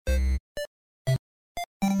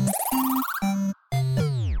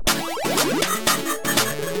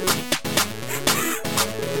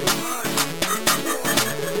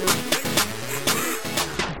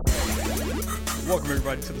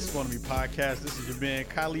Podcast. This is your man,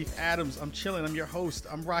 Khalif Adams. I'm chilling. I'm your host.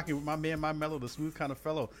 I'm rocking with my man, My Mellow, the smooth kind of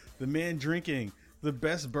fellow, the man drinking the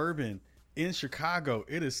best bourbon in Chicago.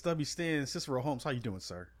 It is Stubby Stan. Cicero Holmes. How you doing,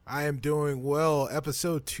 sir? I am doing well.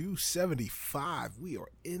 Episode 275. We are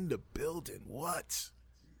in the building. What?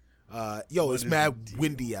 It's mad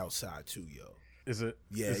windy outside too, yo. Is it?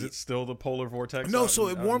 Yeah. Is it still the polar vortex? No, so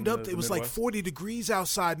it warmed up. The It was Midwest? like 40 degrees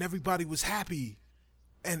outside, and everybody was happy.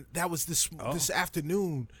 And that was this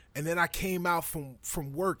afternoon. And then I came out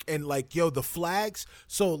from work, and the flags.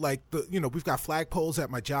 So we've got flagpoles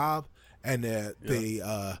at my job, and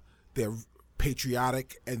they're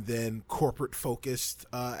patriotic and then corporate focused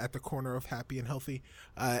at the corner of Happy and Healthy,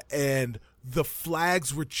 and the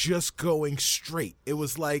flags were just going straight. It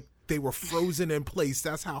was like they were frozen in place.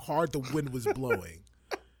 That's how hard the wind was blowing.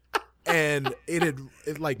 And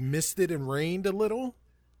it misted and rained a little,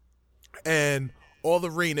 and all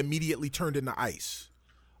the rain immediately turned into ice.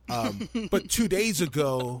 But 2 days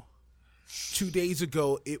ago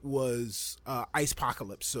it was ice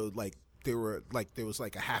apocalypse. So there was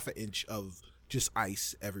like a half an inch of just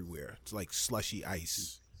ice everywhere. It's like slushy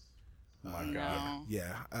ice. Oh my God.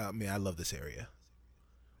 Yeah. I love this area.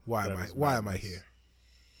 Why am I here?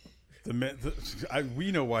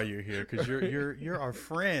 We know why you're here, because you're our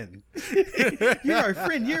friend. You're our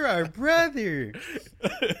friend. You're our brother.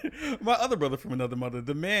 My other brother from another mother,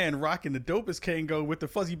 the man rocking the dopest Kango with the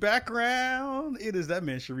fuzzy background. It is that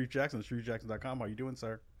man, Sharif Jackson. SharifJackson.com. How you doing,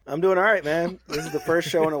 sir? I'm doing all right, man. This is the first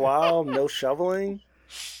show in a while. No shoveling.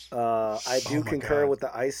 I do concur with the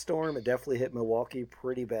ice storm. It definitely hit Milwaukee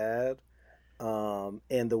pretty bad. And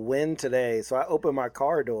the wind today. So I opened my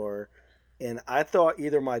car door, and I thought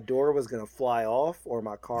either my door was going to fly off or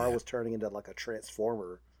my car was turning into like a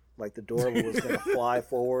transformer. Like the door was going to fly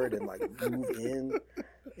forward and like move in.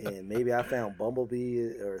 And maybe I found Bumblebee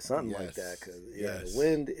or something like that. Because the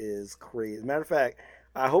wind is crazy. As a matter of fact,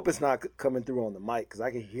 I hope it's not coming through on the mic, because I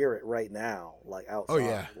can hear it right now, like outside. Oh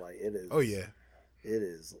yeah. Like it is. Oh yeah. It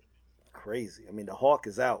is crazy. I mean, the hawk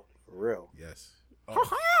is out for real. Yes.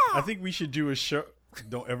 I think we should do a show.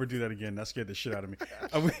 Don't ever do that again. That scared the shit out of me.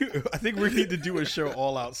 I think we need to do a show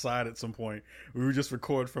all outside at some point. We would just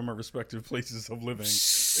record from our respective places of living,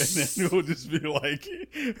 and then it will just be like,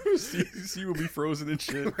 C will be frozen and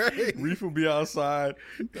shit. Right. Reef will be outside,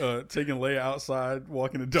 taking Leia outside,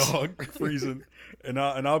 walking the dog, freezing, and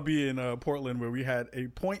I'll be in Portland, where we had a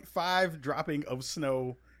 0.5 dropping of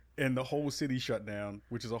snow, and the whole city shut down,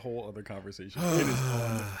 which is a whole other conversation. It is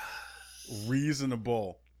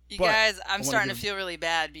reasonable. You guys, I'm starting to feel really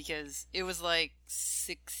bad, because it was like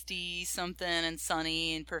 60 something and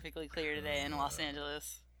sunny and perfectly clear today in Los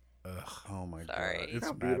Angeles. Oh my Sorry. God. It's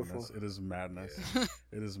How madness. beautiful. It is madness. Yeah.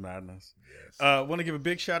 It is madness. Yes. Want to give a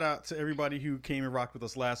big shout out to everybody who came and rocked with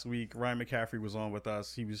us last week. Ryan McCaffrey was on with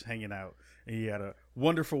us. He was hanging out, and he had a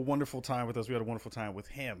wonderful, wonderful time with us. We had a wonderful time with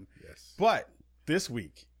him. Yes. But this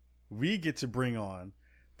week, we get to bring on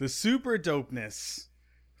the super dopeness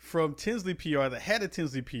from Tinsley PR, the head of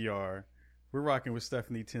Tinsley PR. We're rocking with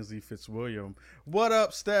Stephanie Tinsley Fitzwilliam. What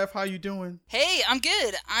up, Steph? How you doing? Hey, I'm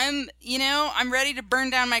good. I'm ready to burn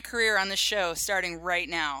down my career on this show starting right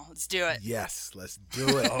now. Let's do it. Yes, let's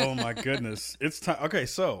do it. Oh my goodness. It's time. Okay,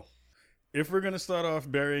 so if we're going to start off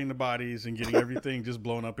burying the bodies and getting everything just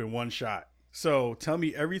blown up in one shot. So tell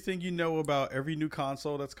me everything you know about every new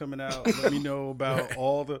console that's coming out. Let me know about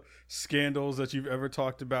all the scandals that you've ever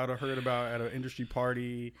talked about or heard about at an industry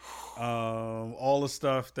party. All the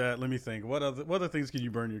stuff that, let me think. What other things can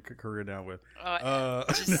you burn your career down with?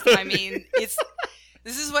 This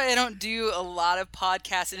is why I don't do a lot of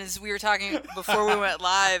podcasts. And as we were talking before we went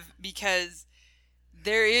live, because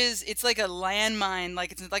it's like a landmine,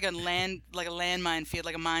 like it's like a landmine field,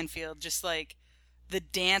 like a minefield, just like the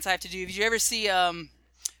dance I have to do. Did you ever see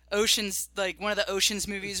Oceans, like one of the Oceans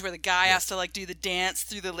movies where the guy has to like do the dance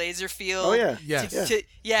through the laser field? Oh yeah. Yes.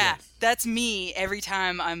 Yes. That's me every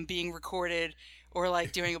time I'm being recorded or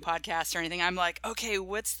like doing a podcast or anything. I'm like, okay,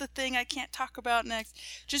 what's the thing I can't talk about next?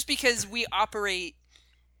 Just because we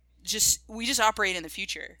just operate in the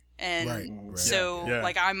future. And Right. so Yeah.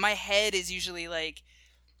 like my head is usually like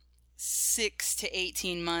 6 to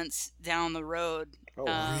 18 months down the road.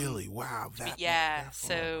 Oh, Really? Wow. Yeah.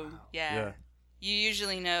 You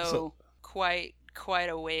usually know quite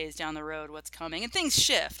a ways down the road what's coming, and things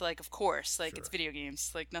shift. Like, of course, like it's video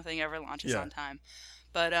games. Like nothing ever launches on time.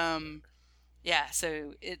 But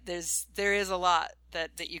so there is a lot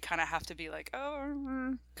that you kind of have to be like,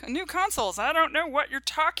 oh, new consoles. I don't know what you're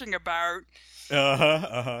talking about.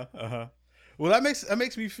 Well, that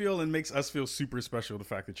makes me feel and makes us feel super special, the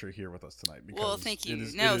fact that you're here with us tonight. Well, thank you.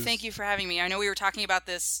 Thank you for having me. I know we were talking about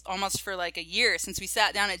this almost for like a year since we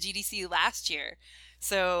sat down at GDC last year.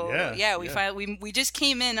 So we just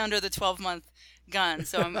came in under the 12-month gun.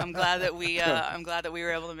 So I'm glad that we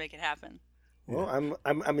were able to make it happen. Well,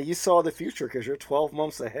 I mean, you saw the future because you're 12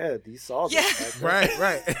 months ahead. You saw this. Yeah.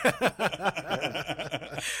 Right.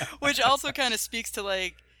 Which also kind of speaks to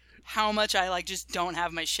like how much I like just don't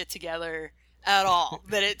have my shit together at all,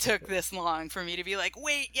 that it took this long for me to be like,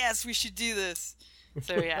 wait, yes, we should do this.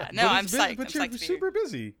 So yeah, no, I'm psyched. But you're super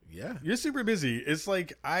busy. Yeah, you're super busy. It's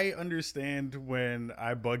like, I understand when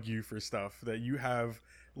I bug you for stuff that you have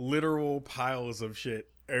literal piles of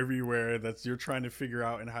shit everywhere that you're trying to figure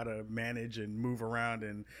out and how to manage and move around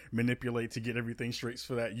and manipulate to get everything straight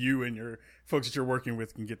so that you and your folks that you're working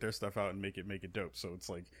with can get their stuff out and make it dope. So it's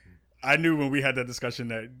like, I knew when we had that discussion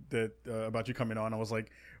that about you coming on, I was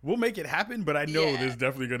like, we'll make it happen, but I know there's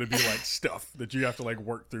definitely going to be like stuff that you have to like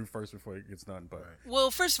work through first before it gets done. But well,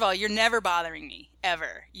 first of all, you're never bothering me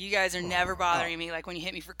ever. You guys are never bothering me. Like when you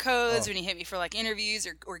hit me for codes, when you hit me for like interviews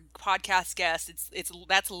or podcast guests,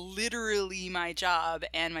 that's literally my job,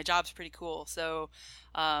 and my job's pretty cool. So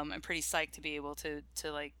I'm pretty psyched to be able to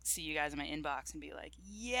like see you guys in my inbox and be like,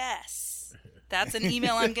 yes, that's an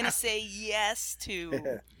email I'm going to say yes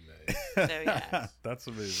to. So yeah, that's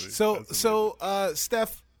amazing. So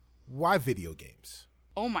Steph, why video games?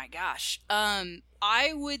 Oh my gosh.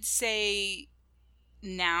 I would say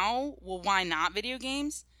now, well, why not video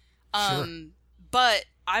games? Sure. But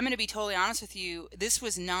I'm going to be totally honest with you. This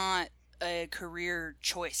was not a career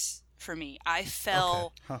choice for me. I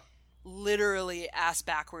fell literally ass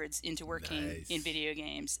backwards into working in video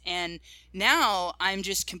games. And now I'm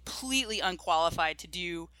just completely unqualified to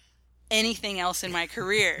do anything else in my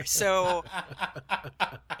career. So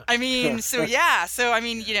I mean,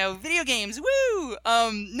 you know, video games, woo.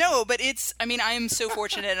 No, but I am so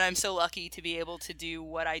fortunate and I'm so lucky to be able to do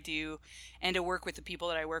what I do and to work with the people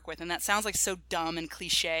that I work with. And that sounds like so dumb and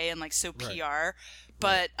cliche and like so PR,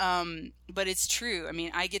 but it's true. I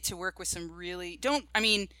mean, I get to work with some really don't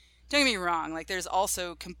get me wrong, like there's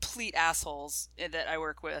also complete assholes that I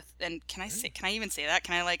work with. And can I even say that?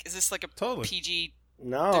 Can I like, is this like a PG?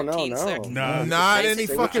 No. Not any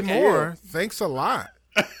fucking more. Thanks a lot.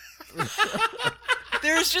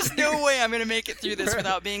 There's just no way I'm going to make it through this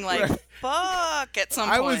without being like, fuck, at some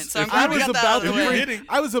point. I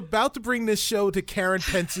was about to bring this show to Karen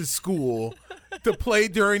Pence's school to play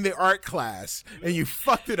during the art class, and you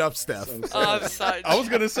fucked it up, Steph. I'm sorry. I was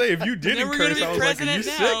going to say, if you didn't curse, I was like, are you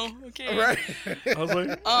sick? Okay. Right. I was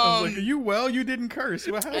like, are you well? You didn't curse.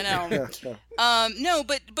 What happened? I know. No,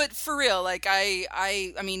 but for real, like I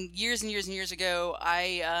mean, years and years and years ago,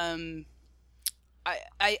 I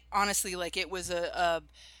honestly, like, it was I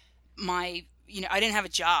didn't have a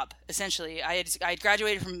job, essentially. I had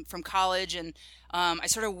graduated from college, and I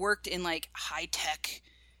sort of worked in like high tech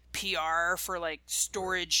PR for like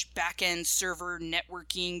storage, back-end server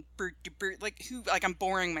networking, I'm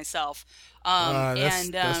boring myself.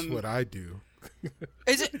 That's what I do.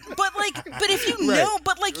 Is it? But if you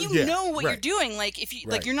know, know what you're doing. Like if you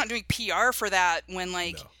like, you're not doing PR for that when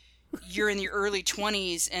like you're in your early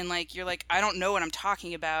 20s and like you're like, I don't know what I'm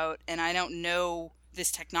talking about, and I don't know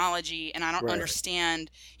this technology, and I don't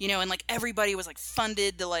understand, and like everybody was like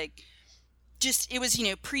funded to like. It was,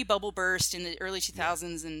 pre-bubble burst in the early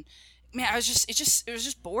 2000s, and man, it was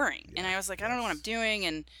just boring. And I was like, I don't know what I'm doing.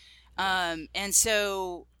 And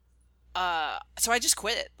so I just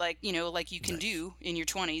quit it. Like, like you can do in your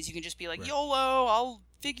 20s, you can just be like, YOLO, I'll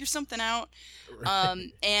figure something out.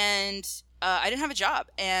 And I didn't have a job,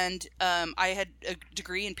 and I had a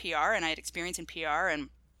degree in PR, and I had experience in PR, and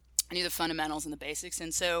I knew the fundamentals and the basics.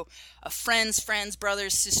 And so friends,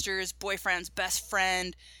 brothers, sisters, boyfriends, best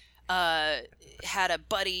friend, had a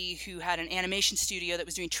buddy who had an animation studio that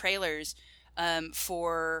was doing trailers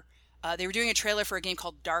they were doing a trailer for a game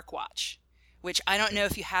called Dark Watch, which I don't know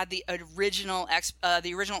if you had the original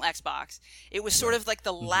Xbox. It was sort of like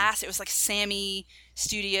the last. It was like Sega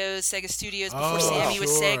Studios before Sammy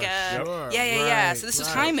was Sega. Sure. Yeah. So this was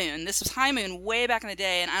High Moon. This was High Moon way back in the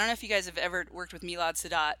day, and I don't know if you guys have ever worked with Milad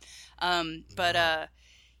Sadat, but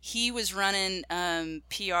he was running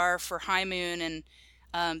PR for High Moon, and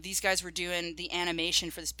these guys were doing the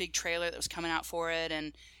animation for this big trailer that was coming out for it,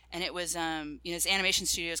 and it was this animation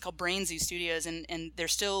studio is called Brain Zoo Studios, and they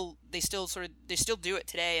still do it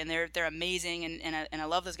today, and they're amazing, and I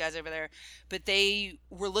love those guys over there. But they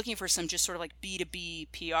were looking for some just sort of like B2B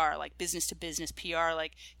PR, like business to business PR.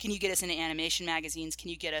 Like, can you get us into animation magazines? Can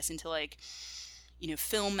you get us into like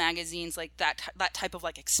film magazines, like that type of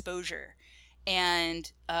like exposure?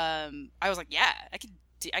 And I was like, yeah, I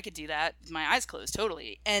could do that with my eyes closed,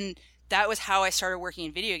 totally. And that was how I started working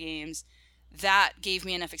in video games. That gave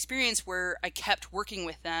me enough experience where I kept working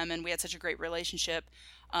with them, and we had such a great relationship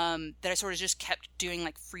that I sort of just kept doing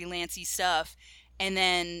like freelancey stuff. And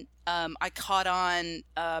then I caught on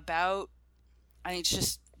about, I think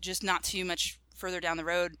just not too much further down the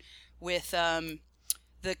road with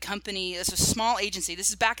the company. It's a small agency. This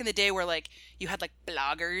is back in the day where like you had like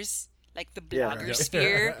bloggers, like the blogger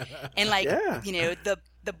sphere, and like you know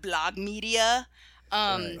the blog media.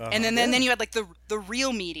 And then you had like the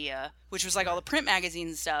real media, which was like all the print magazines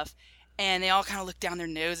and stuff, and they all kind of looked down their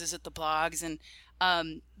noses at the blogs. And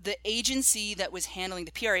the agency that was handling,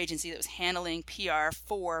 the PR agency that was handling PR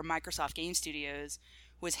for Microsoft Game Studios,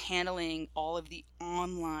 was handling all of the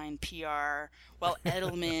online PR, while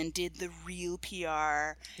Edelman did the real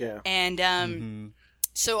PR. Yeah. And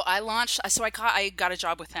so I got a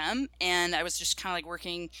job with them, and I was just kind of like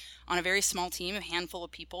working on a very small team, a handful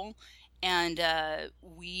of people. And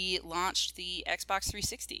we launched the Xbox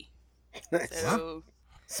 360. So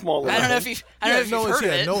small. I don't know if you've heard of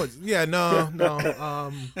it.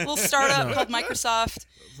 No. Little startup called Microsoft.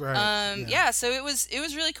 Right. So it was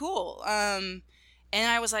really cool. And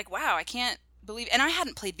I was like, wow, I can't believe. And I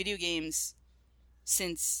hadn't played video games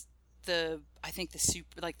since the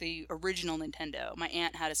original Nintendo. My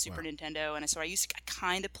aunt had a Super Nintendo, and so I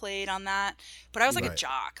kind of played on that, but I was like a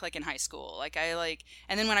jock, like in high school. And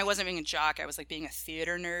then when I wasn't being a jock, I was like being a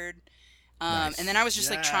theater nerd. And then I was just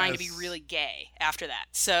like trying to be really gay after that.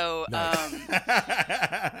 So,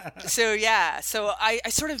 so I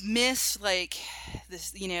sort of miss like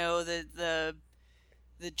this, you know, the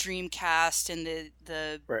Dreamcast and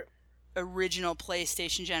the original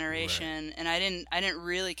PlayStation generation, and I didn't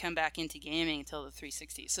really come back into gaming until the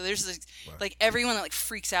 360. So there's this, like everyone that like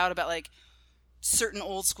freaks out about like certain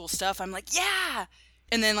old school stuff. I'm like, yeah,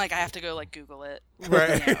 and then like I have to go like Google it.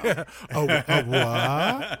 Right. You know?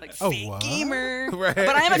 What? Like fake gamer. Right.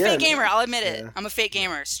 But I am a fake gamer. I'll admit it. I'm a fake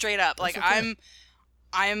gamer, straight up. Like I'm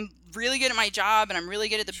really good at my job, and I'm really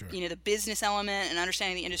good at the you know the business element and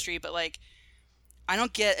understanding the industry. But like I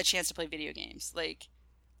don't get a chance to play video games like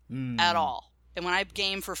at all. And when I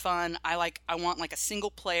game for fun, I want like a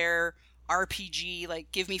single player RPG.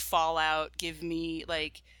 Like give me Fallout, give me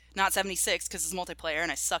like not 76 because it's multiplayer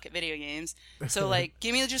and I suck at video games. So like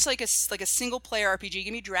give me just like a single player RPG.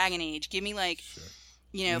 Give me Dragon Age. Give me like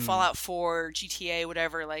you know Fallout 4, GTA,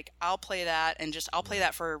 whatever. Like I'll play that and I'll play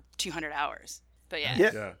that for 200 hours. But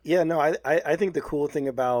yeah. No, I think the cool thing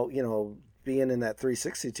about you know being in that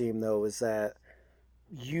 360 team though is that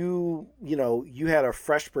you had a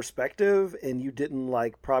fresh perspective, and you didn't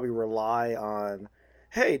like probably rely on,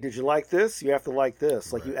 hey, did you like this? You have to like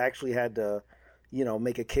this. Like you actually had to, you know,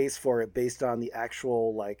 make a case for it based on the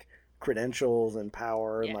actual like credentials and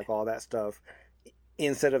power and like all that stuff,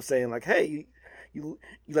 instead of saying like, hey, you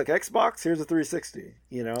like Xbox? Here's a 360.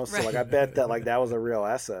 You know, so like I bet that like that was a real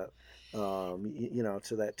asset, you know,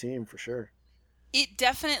 to that team for sure. It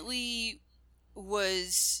definitely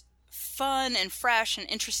was fun and fresh and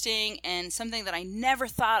interesting, and something that I never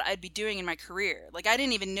thought I'd be doing in my career. Like I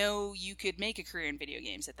didn't even know you could make a career in video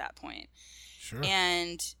games at that point. Sure.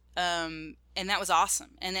 And that was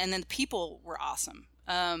awesome. And then the people were awesome.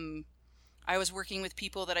 I was working with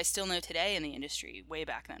people that I still know today in the industry way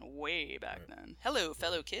back then. Then. Hello,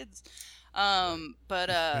 fellow kids. Yeah,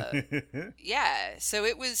 so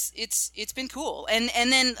it's been cool. And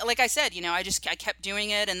then, like I said, you know, I kept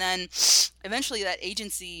doing it. And then eventually that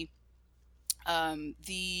agency,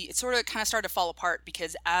 it sort of kind of started to fall apart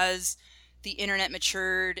because as the internet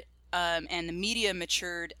matured, and the media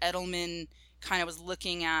matured, Edelman kind of was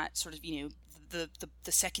looking at sort of, you know,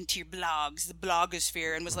 the second tier blogs, the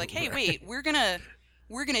blogosphere, and was like, hey, wait, we're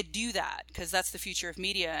gonna do that because that's the future of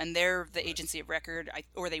media, and they're the agency of record,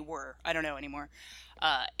 or they were, I don't know anymore,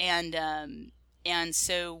 and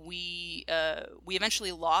so we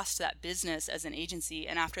eventually lost that business as an agency,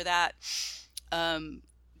 and after that,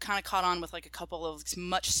 kind of caught on with like a couple of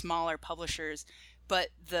much smaller publishers. But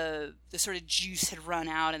the sort of juice had run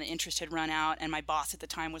out and the interest had run out, and my boss at the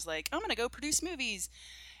time was like, I'm going to go produce movies.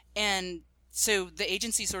 And so the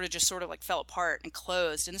agency sort of like fell apart and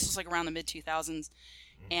closed. And this was like around the mid-2000s.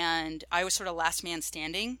 And I was sort of last man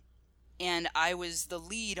standing. And I was the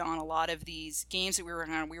lead on a lot of these games that we were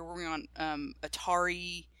working on. We were working on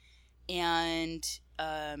Atari, and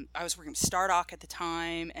I was working with Stardock at the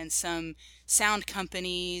time, and some sound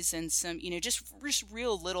companies, and some, you know, just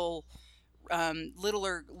real littler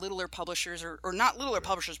publishers, or not littler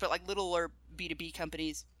publishers, but like littler B2B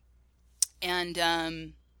companies. And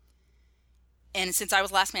since I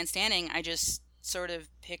was last man standing, I just sort of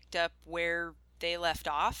picked up where they left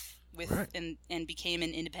off with and became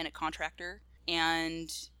an independent contractor.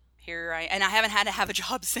 And here I haven't had to have a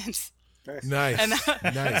job since. Nice. And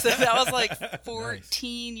Nice. So that was like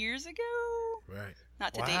 14 years ago. Right.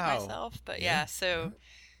 Not to date myself, but so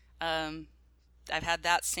I've had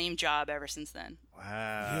that same job ever since then.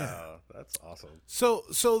 Wow, that's awesome. So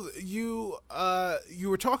you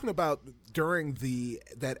were talking about during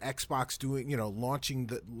that Xbox doing, launching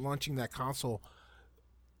that console,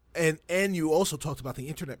 and you also talked about the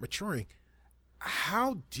internet maturing.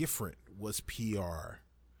 How different was PR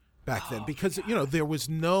back then? Because there was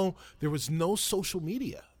no social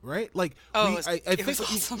media, right? Like I think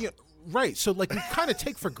awesome. right. So like we kind of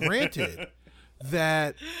take for granted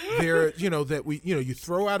that you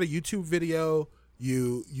throw out a YouTube video,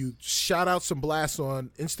 you shout out some blasts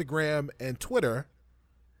on Instagram and Twitter,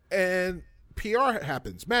 and PR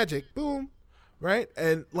happens, magic, boom, right?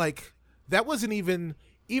 And like that wasn't even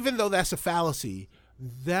though that's a fallacy,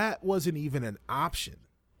 that wasn't even an option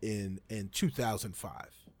in 2005.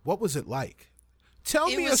 What was it like? Tell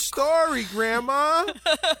me a story, Grandma.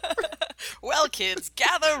 Well, kids,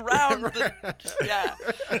 gather round. Man,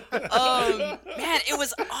 it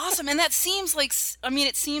was awesome, and that seems like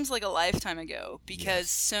it seems like a lifetime ago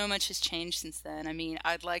because so much has changed since then. I mean,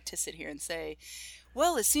 I'd like to sit here and say,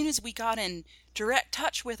 well, as soon as we got in direct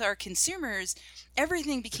touch with our consumers,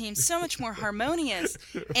 everything became so much more harmonious,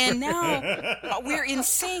 and now we're in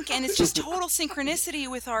sync, and it's just total synchronicity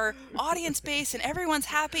with our audience base, and everyone's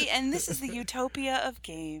happy, and this is the utopia of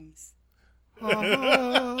games.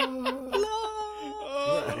 No,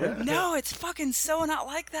 it's fucking so not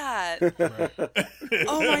like that.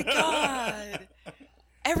 Oh my god.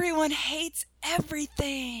 Everyone hates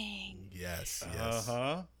everything. Yes.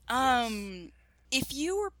 If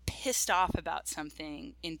you were pissed off about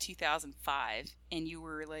something in 2005 and you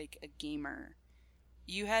were like a gamer,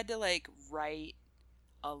 you had to like write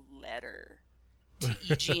a letter to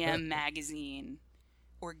EGM magazine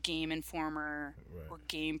or Game Informer or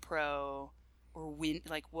GamePro or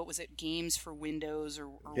what was it, Games for Windows or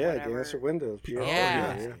whatever. Games for Windows.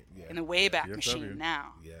 Yeah. In the Wayback Machine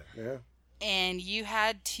now. Yeah. And you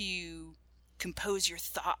had to compose your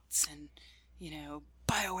thoughts and,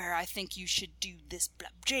 BioWare, I think you should do this.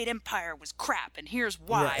 Jade Empire was crap, and here's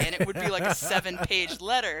why. And it would be like a 7-page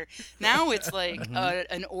letter. Now it's like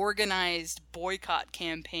an organized boycott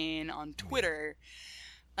campaign on Twitter.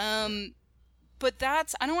 But I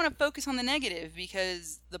don't want to focus on the negative,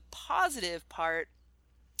 because the positive part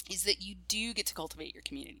is that you do get to cultivate your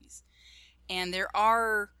communities. And there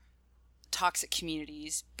are toxic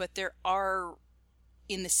communities, but there are,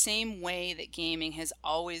 in the same way that gaming has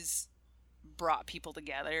always brought people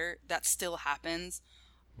together, that still happens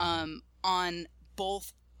on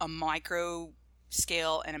both a micro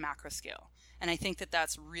scale and a macro scale. And I think that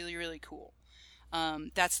that's really, really cool.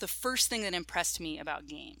 That's the first thing that impressed me about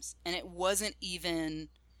games. And it wasn't even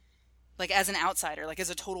like as an outsider, like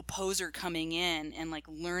as a total poser coming in and like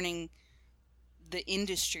learning the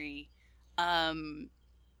industry. The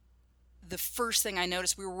first thing I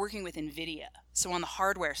noticed, we were working with NVIDIA. So on the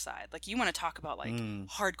hardware side, like you want to talk about like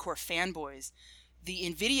hardcore fanboys. The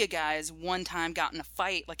NVIDIA guys one time got in a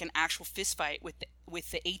fight, like an actual fist fight with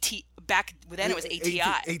the AT, back then it was ATI.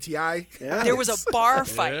 ATI? Yeah. There was a bar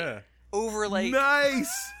fight over like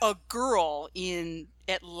nice a girl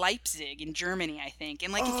at Leipzig in Germany, I think.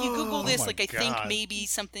 And like if you Google this, like I think maybe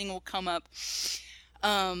something will come up.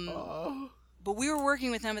 But we were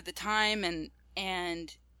working with them at the time,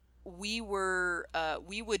 and we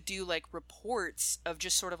would do like reports of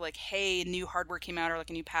just sort of like, hey, new hardware came out or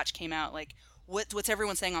like a new patch came out, like what's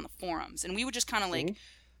everyone saying on the forums, and we would just kind of like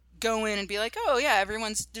go in and be like, oh yeah,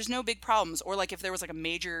 there's no big problems, or like if there was like a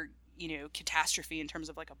major catastrophe in terms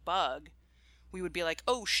of like a bug, we would be like,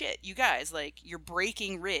 oh shit, you guys, like you're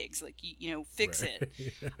breaking rigs, like fix it.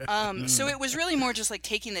 So it was really more just like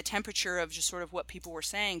taking the temperature of just sort of what people were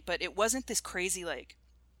saying, but it wasn't this crazy like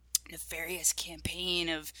nefarious campaign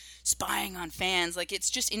of spying on fans. Like it's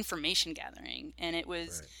just information gathering, and it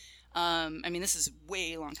was this is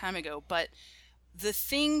way long time ago, but the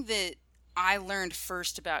thing that I learned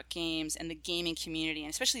first about games and the gaming community, and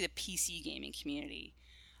especially the PC gaming community,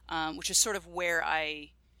 which is sort of where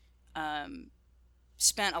I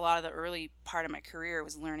spent a lot of the early part of my career,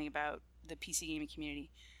 was learning about the PC gaming community,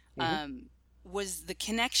 was the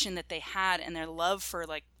connection that they had and their love for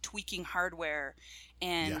like tweaking hardware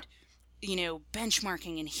and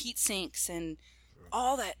benchmarking and heat sinks and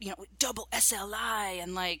all that, double SLI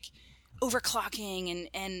and like overclocking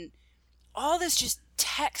and all this just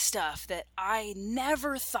tech stuff that I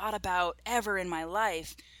never thought about ever in my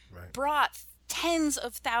life, brought tens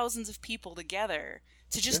of thousands of people together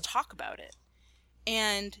to just talk about it.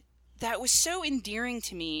 And that was so endearing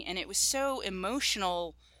to me, and it was so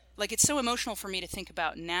emotional. Like, it's so emotional for me to think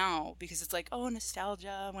about now, because it's like, oh,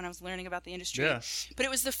 nostalgia when I was learning about the industry. Yeah. But it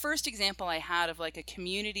was the first example I had of like a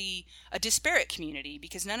community, a disparate community,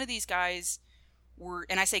 because none of these guys were,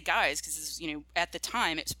 and I say guys because, you know, at the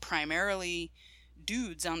time it's primarily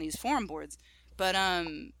dudes on these forum boards, but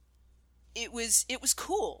it was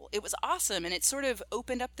cool. It was awesome, and it sort of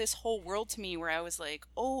opened up this whole world to me where I was like,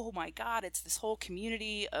 oh my god, it's this whole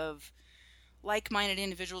community of like-minded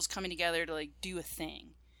individuals coming together to like do a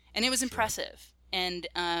thing. And it was impressive. And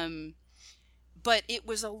but it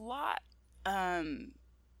was a lot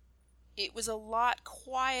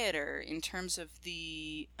quieter in terms of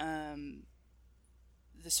the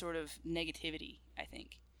sort of negativity, I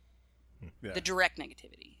think. Yeah. The direct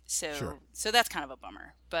negativity. So that's kind of a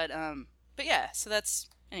bummer. But yeah, so that's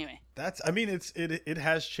anyway. That's, I mean, it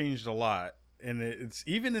has changed a lot, and it's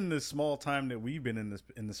even in the small time that we've been in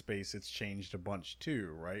the space, it's changed a bunch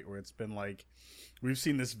too, right? Where it's been like we've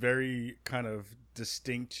seen this very kind of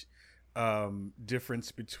distinct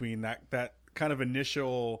difference between that kind of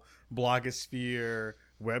initial blogosphere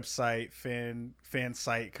website fan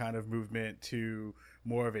site kind of movement to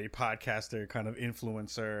more of a podcaster kind of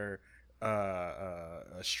influencer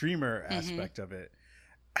a streamer aspect of it.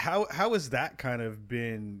 How has that kind of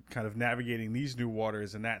been kind of navigating these new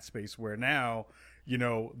waters in that space where now, you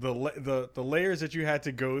know, the layers that you had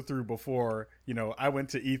to go through before, you know, I went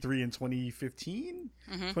to E3 in 2015,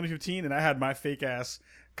 and I had my fake ass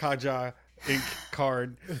Kaja Inc.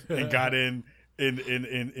 card and got in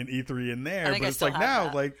E3 in there, but it's like now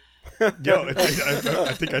that. Like, yo,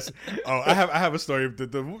 I think I have a story.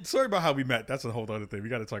 The story about how we met. That's a whole other thing. We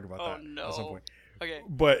got to talk about that at some point. Okay,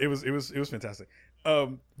 but it was fantastic.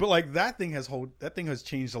 But like that thing has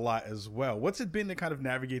changed a lot as well. What's it been to kind of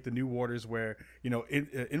navigate the new waters where, you know,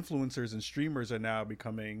 influencers and streamers are now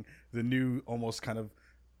becoming the new, almost kind of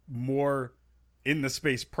more in the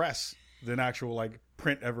space press than actual like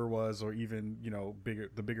print ever was, or even, you know,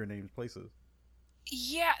 the bigger names places.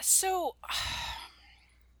 Yeah. So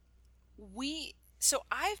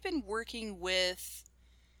I've been working with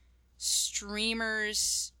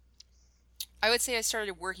streamers. I would say I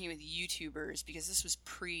started working with YouTubers because this was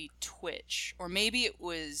pre-Twitch, or maybe it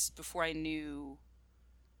was before I knew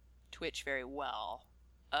Twitch very well,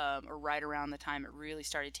 or right around the time it really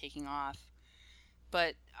started taking off.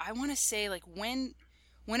 But I want to say, like,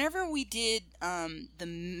 whenever we did the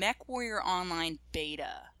MechWarrior Online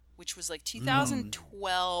beta, which was like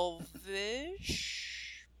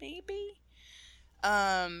 2012-ish, maybe,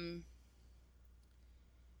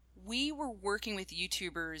 we were working with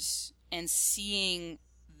YouTubers and seeing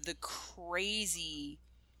the crazy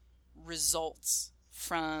results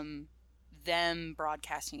from them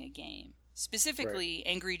broadcasting a game. Specifically,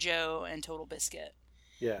 Angry Joe and Total Biscuit.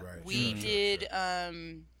 Yeah. Right. We did...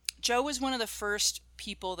 Joe was one of the first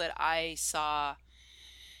people that I saw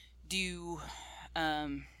do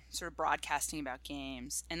sort of broadcasting about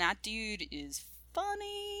games. And that dude is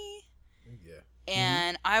funny. Yeah.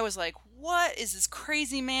 And I was like, what is this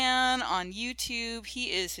crazy man on YouTube? He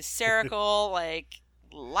is hysterical.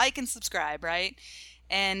 like and subscribe, right?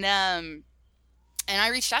 And I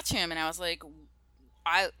reached out to him and I was like,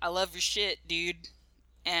 I love your shit, dude.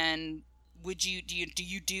 And do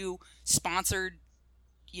you do sponsored,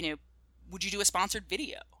 you know, would you do a sponsored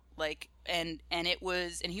video? Like, and he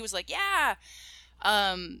was like, yeah.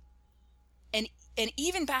 And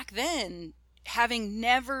even back then, having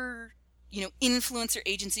never, you know, influencer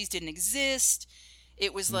agencies didn't exist.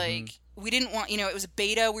 It was like, we didn't want, you know, it was a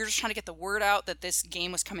beta. We were just trying to get the word out that this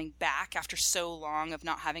game was coming back after so long of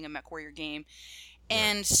not having a MechWarrior game.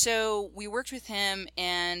 And so we worked with him,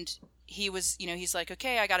 and he was, you know, he's like,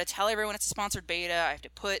 okay, I got to tell everyone it's a sponsored beta. I have to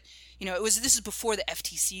put, you know, this is before the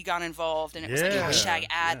FTC got involved, and it was like hashtag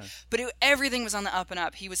ad, but everything was on the up and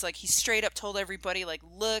up. He was like, he straight up told everybody, like,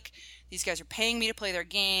 look, these guys are paying me to play their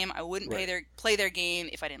game. I wouldn't play their game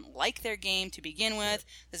if I didn't like their game to begin with.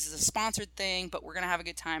 This is a sponsored thing, but we're going to have a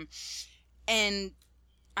good time. And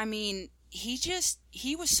I mean, he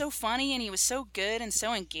was so funny, and he was so good and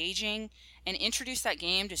so engaging, and introduced that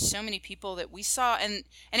game to so many people that we saw, and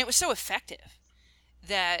it was so effective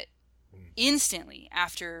that instantly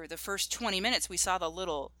after the first 20 minutes we saw the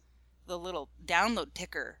little download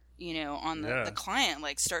ticker, you know, on the client,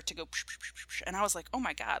 like, start to go, and I was like, oh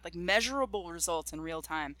my god, like, measurable results in real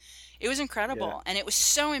time. It was incredible, and it was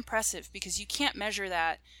so impressive because you can't measure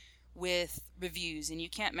that with reviews, and you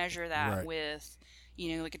can't measure that with,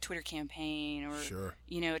 you know, like a Twitter campaign or,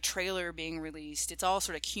 you know, a trailer being released. It's all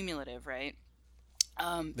sort of cumulative, right?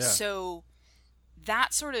 So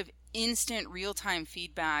that sort of instant real-time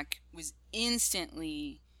feedback was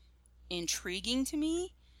instantly intriguing to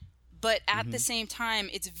me, but at the same time,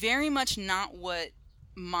 it's very much not what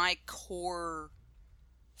my core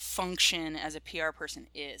function as a PR person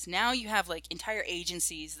is. Now you have like entire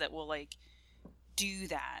agencies that will like do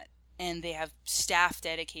that, and they have staff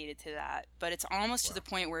dedicated to that, but it's almost to the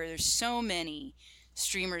point where there's so many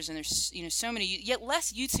streamers and there's so many, yet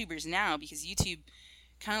less YouTubers now, because YouTube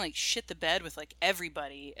kind of like shit the bed with like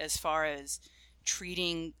everybody as far as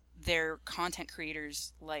treating their content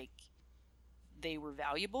creators like they were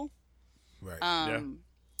valuable. Right.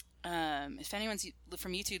 If anyone's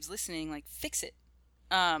from YouTube's listening, like fix it.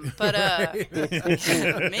 But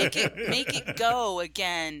make it go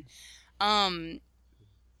again.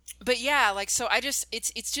 But yeah, like, so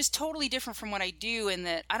it's just totally different from what I do, in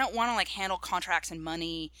that I don't want to like handle contracts and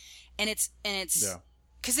money, and it's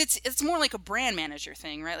because it's more like a brand manager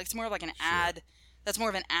thing, right? Like it's more like an ad. That's more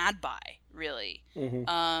of an ad buy, really.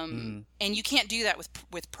 And you can't do that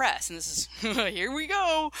with press. And this is here we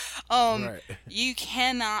go. You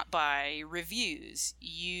cannot buy reviews.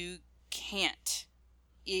 You can't.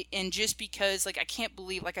 And just because, like, I can't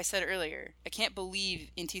believe, like I said earlier, I can't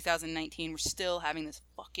believe in 2019 we're still having this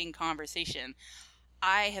fucking conversation.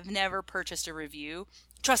 I have never purchased a review.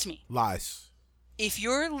 Trust me. Lies. If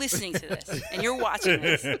you're listening to this and you're watching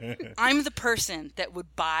this, I'm the person that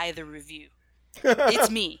would buy the review. It's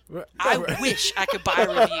me. I wish I could buy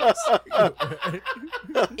reviews.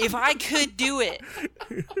 If I could do it,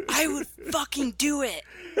 I would fucking do it.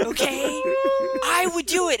 Okay? I would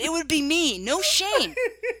do it. It would be me. No shame.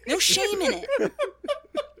 No shame in it. It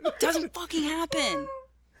doesn't fucking happen.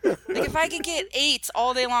 Like, if I could get 8s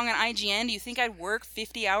all day long on IGN, do you think I'd work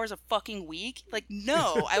 50 hours a fucking week? Like,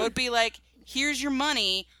 no. I would be like, here's your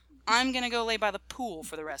money. I'm gonna go lay by the pool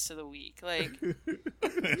for the rest of the week. Like,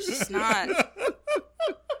 it's just not.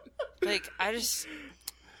 Like,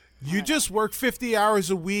 You just work 50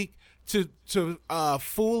 hours a week to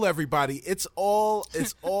fool everybody. It's all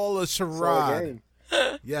a charade.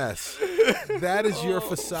 Yes, that is your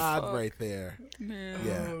facade right there.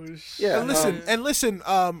 Man. Yeah. And listen.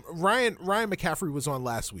 Ryan McCaffrey was on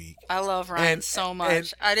last week. I love Ryan so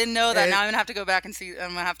much. I didn't know that. Now I'm gonna have to go back and see.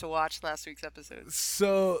 I'm gonna have to watch last week's episode.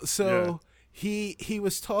 So he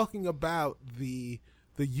was talking about the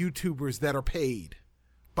YouTubers that are paid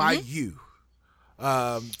by you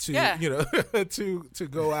to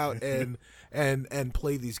go out and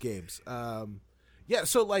play these games.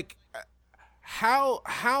 So like.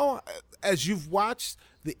 How as you've watched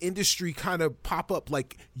the industry kind of pop up,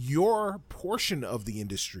 like your portion of the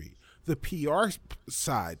industry, the PR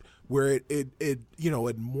side, where it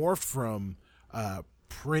morphed from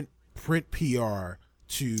print PR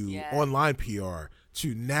to online PR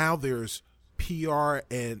to now there's PR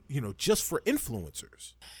and just for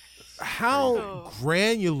influencers. How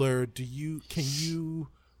granular can you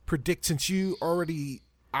predict, since you already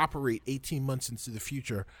operate 18 months into the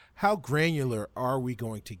future, how granular are we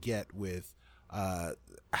going to get with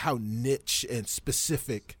how niche and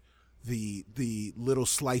specific the little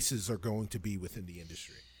slices are going to be within the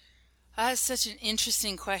industry? That's such an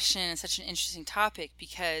interesting question and such an interesting topic,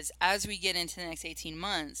 because as we get into the next 18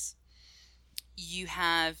 months, you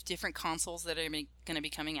have different consoles that are going to be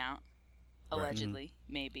coming out, allegedly,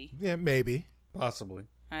 maybe. Yeah, maybe. Possibly.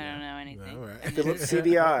 I don't know anything. All right.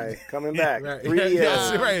 CBI coming back.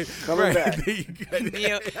 3DS coming back.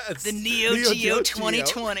 The Neo Geo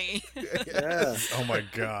 2020. Yeah. Oh my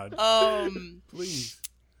God. Please.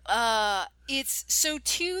 It's so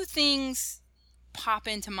two things pop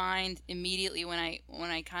into mind immediately when I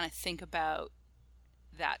kind of think about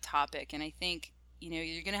that topic, and I think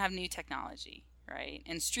you're gonna have new technology, right?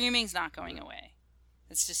 And streaming's not going away.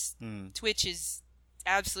 It's just Twitch is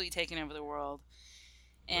absolutely taking over the world.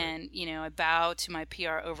 And I bow to my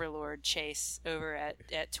PR overlord Chase over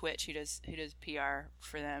at Twitch, who does PR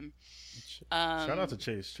for them. Shout out to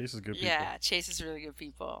Chase. Chase is good people. Yeah, Chase is really good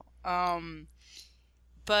people.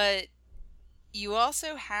 But you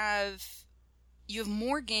also have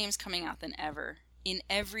more games coming out than ever in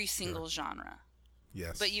every single genre.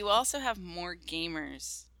 Yes. But you also have more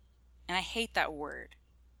gamers, and I hate that word.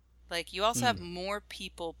 Like, you also have more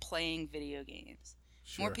people playing video games.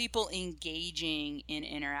 More people engaging in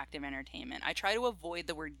interactive entertainment. I try to avoid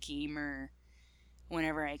the word gamer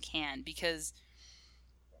whenever I can, because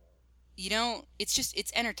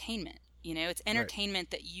it's entertainment. It's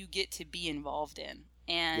entertainment that you get to be involved in.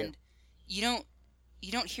 And you don't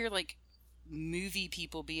hear like movie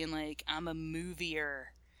people being like, I'm a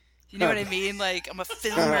movier. You know what I mean? Like, I'm a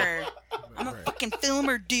filmer. I'm a fucking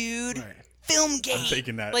filmer, dude. Filmgate. I'm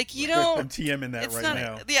taking that. Like, you don't. I'm TMing that right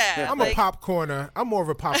now. Yeah. I'm a popcorner. I'm more of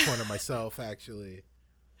a popcorner myself, actually.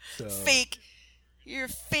 So. Fake. You're a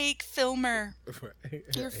fake filmer.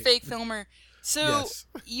 You're a fake filmer. So Yes.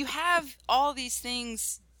 you have all these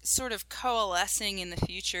things sort of coalescing in the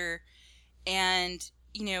future. And,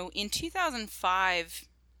 you know, in 2005,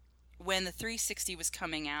 when the 360 was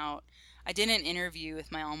coming out, I did an interview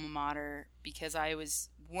with my alma mater because I'm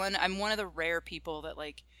one of the rare people that,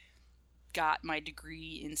 like, got my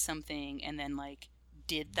degree in something and then, like,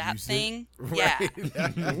 did that thing. Yeah.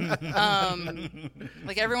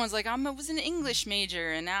 Like, everyone's like, I was an English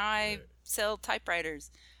major and now I sell typewriters.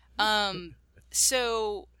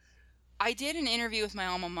 So I did an interview with my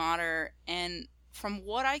alma mater, and from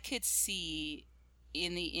what I could see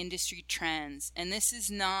in the industry trends, and this is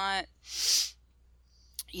not,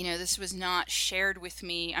 you know, this was not shared with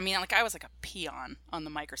me. I mean, like, I was like a peon on the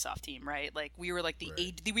Microsoft team, right? Like, we were like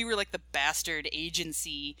we were like the bastard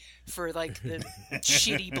agency for, like, the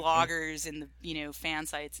shitty bloggers and the, you know, fan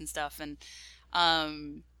sites and stuff. And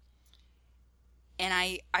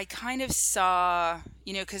I kind of saw,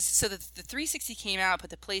 you know, because so the 360 came out, but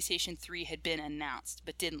the PlayStation 3 had been announced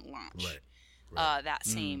but didn't launch. Right. That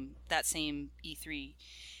same E3,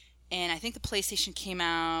 and I think the PlayStation came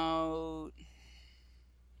out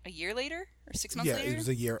a year later or 6 months later. Yeah, it was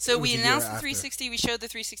a year. So we announced the 360. We showed the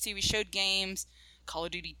 360. We showed games, Call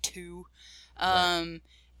of Duty 2, and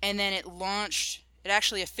then it launched. It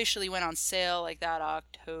actually officially went on sale like that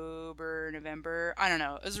October, November. I don't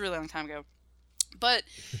know. It was a really long time ago. But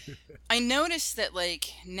I noticed that,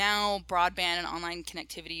 like, now broadband and online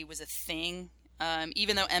connectivity was a thing.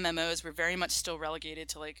 Even though MMOs were very much still relegated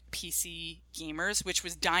to, like, PC gamers, which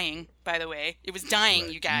was dying, by the way. It was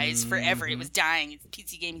dying, you guys, forever. It was dying.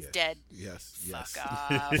 PC gaming's dead. Yes. Fuck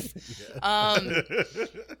off.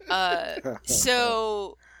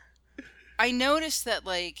 So I noticed that,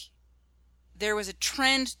 like, there was a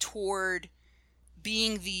trend toward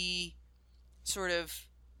being the sort of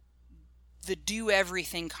the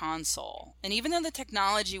do-everything console. And even though the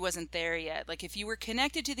technology wasn't there yet, like, if you were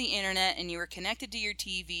connected to the internet and you were connected to your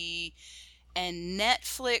TV, and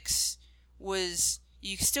Netflix was,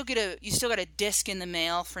 you still got a disc in the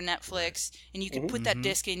mail for Netflix, and you could put that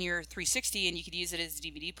disc in your 360 and you could use it as a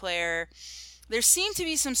DVD player. There seemed to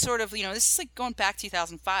be some sort of, you know, this is like going back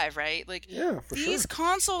 2005, right? Like, these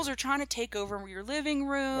consoles are trying to take over your living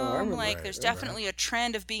room. There's definitely a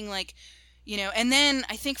trend of being like, you know, and then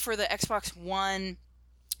I think for the Xbox One,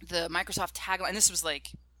 the Microsoft tagline, this was like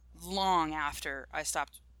long after I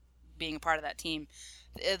stopped being a part of that team,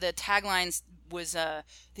 the taglines was the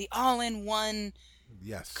all-in-one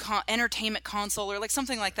entertainment console, or like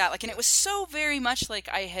something like that. Like, and it was so very much like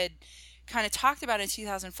I had kind of talked about in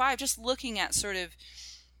 2005, just looking at sort of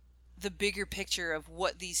the bigger picture of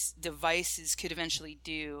what these devices could eventually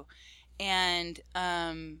do. And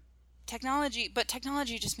technology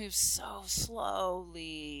just moves so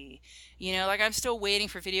slowly, you know. Like, I'm still waiting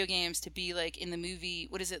for video games to be like in the movie,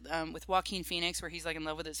 what is it, with Joaquin Phoenix, where he's like in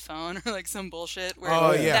love with his phone, or like some bullshit where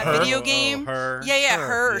that video game, her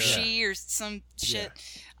or she or some shit.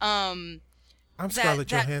 I'm Scarlett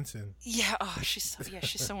Johansson. Yeah, she's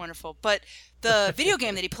so wonderful. But the video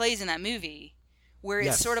game that he plays in that movie, where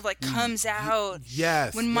it sort of like comes out.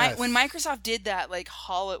 When Microsoft did that, like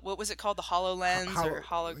what was it called? The HoloLens or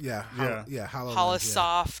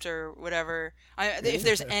Holosoft or whatever. If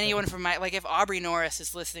there's anyone from if Aubrey Norris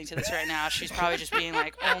is listening to this right now, she's probably just being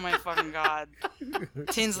like, "Oh my fucking god,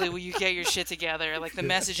 Tinsley, will you get your shit together? Like, the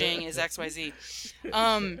messaging is XYZ."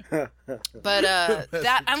 But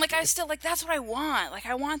that I'm like, I still like, that's what I want. Like,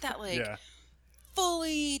 I want that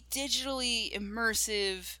fully digitally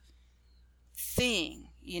immersive thing,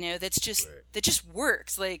 you know, that just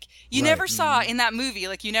works. Like, you never saw in that movie,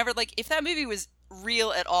 like, you never, like, if that movie was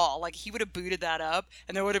real at all, like, he would have booted that up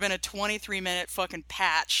and there would have been a 23-minute fucking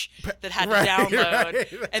patch that had to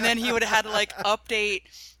download, and then he would have had to like update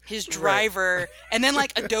his driver, and then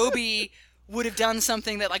like Adobe would have done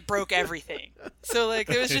something that like broke everything. So like,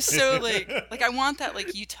 there was just so like I want that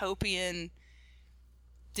like utopian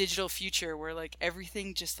digital future where like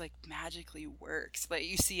everything just like magically works, like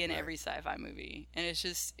you see in every sci-fi movie. And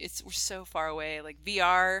we're so far away. Like,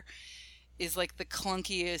 VR is like the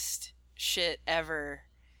clunkiest shit ever,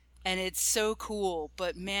 and it's so cool,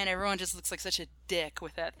 but man, everyone just looks like such a dick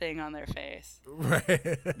with that thing on their face.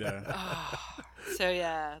 So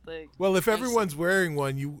yeah, like, well, if everyone's wearing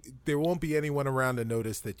one, there won't be anyone around to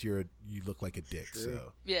notice that you look like a dick.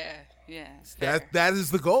 So yeah, that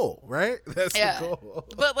is the goal, right? That's the goal.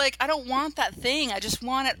 But like, I don't want that thing. I just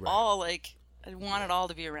want it all. Like, I want it all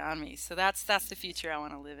to be around me. So that's the future I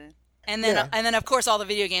want to live in. And then of course all the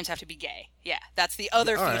video games have to be gay. Yeah, that's the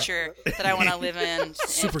other future that I want to live in.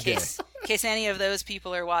 Super in case any of those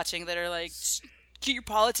people are watching that are like, get your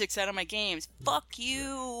politics out of my games. Fuck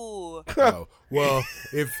you. Oh, well,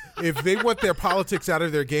 if they want their politics out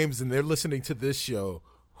of their games and they're listening to this show,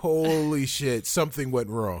 holy shit, something went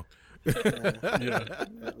wrong. That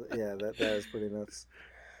is pretty nuts.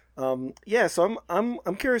 So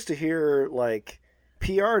I'm curious to hear, like,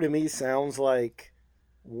 PR to me sounds like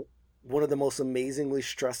one of the most amazingly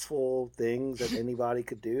stressful things that anybody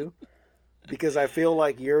could do, because I feel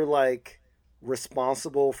like you're like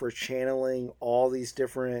responsible for channeling all these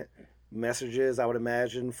different messages, I would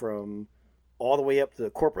imagine, from all the way up to the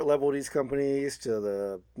corporate level of these companies to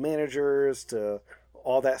the managers to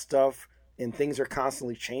all that stuff, and things are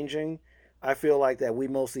constantly changing. I feel like that we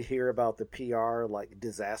mostly hear about the PR like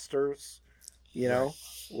disasters, you know,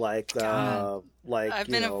 like I've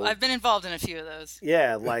been involved in a few of those.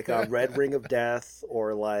 Yeah, like a Red Ring of Death,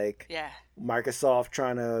 or like Microsoft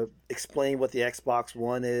trying to explain what the Xbox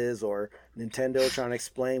One is, or Nintendo trying to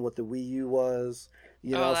explain what the Wii U was.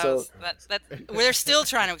 You know, they're still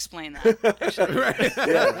trying to explain that. Actually.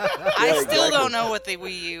 I still don't know what the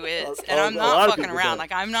Wii U is, and I'm not fucking around.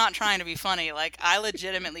 Like, I'm not trying to be funny. Like, I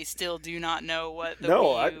legitimately still do not know what the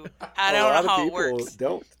Wii U. I don't know how it works.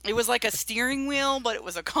 Don't. It was like a steering wheel, but it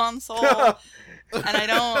was a console, and I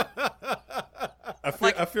don't. I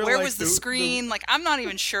feel where was the screen? Like, I'm not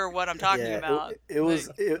even sure what I'm talking about. It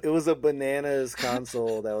was a bananas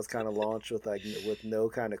console that was kind of launched with no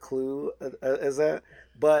kind of clue as that.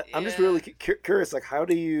 But I'm just really curious, like, how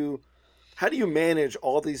do you manage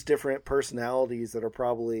all these different personalities that are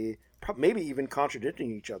probably maybe even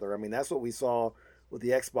contradicting each other? I mean, that's what we saw with the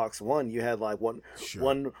Xbox One. You had like one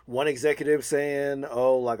executive saying,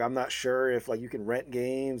 "Oh, like, I'm not sure if like you can rent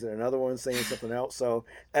games," and another one saying something else. So,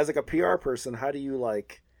 as like a PR person, how do you,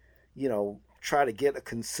 like, you know, try to get a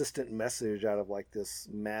consistent message out of like this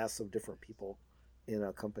mass of different people in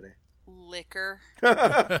a company? Liquor.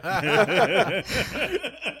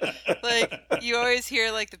 Like, you always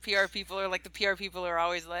hear like the PR people are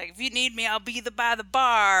always like, if you need me, I'll be by the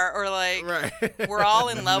bar, or like, we're all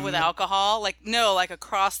in love with alcohol. Like, no, like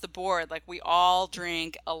across the board, like we all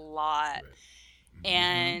drink a lot.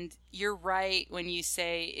 And you're right when you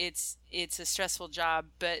say it's a stressful job,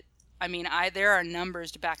 but I mean, there are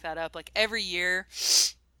numbers to back that up. Like, every year,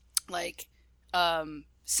 like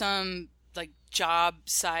some like job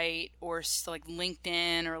site, or like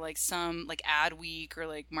LinkedIn, or like some like Ad Week, or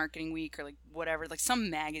like Marketing Week, or like whatever, like some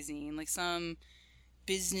magazine, like some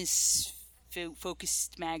business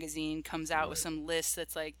focused magazine comes out with some list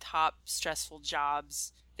that's like top stressful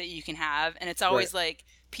jobs that you can have, and it's always like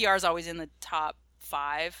PR is always in the top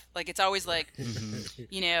 5. Like, it's always like,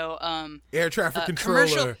 you know, air traffic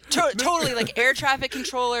controller, totally like air traffic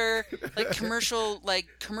controller, like commercial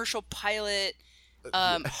pilot,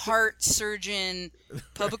 heart surgeon,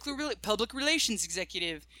 public relations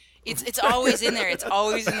executive. It's always in there. It's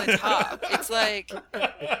always in the top. It's like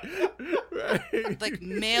like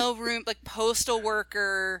mailroom, like postal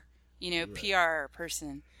worker, you know, PR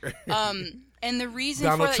person. And the reason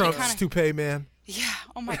Donald for that, Trump's toupee man. Yeah.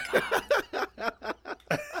 Oh my God.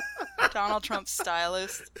 Donald Trump's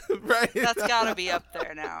stylist. Right. That's got to be up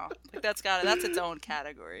there now. Like, that's its own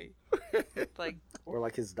category. Like, or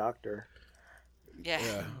like his doctor.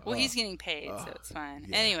 Yeah. Well, he's getting paid, so it's fine.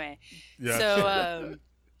 Yeah. Anyway. Yeah.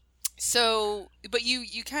 So, but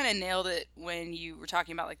you kind of nailed it when you were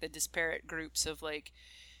talking about like the disparate groups of like,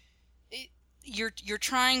 you're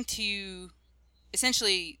trying to,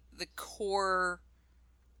 essentially, the core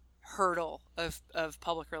hurdle of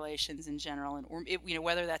public relations in general, and you know,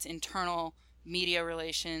 whether that's internal media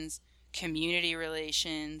relations, community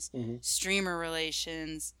relations, streamer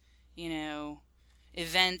relations, you know,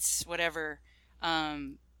 events, whatever.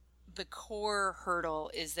 The core hurdle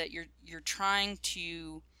is that you're trying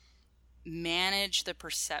to manage the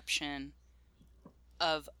perception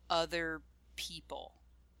of other people,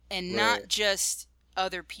 and not just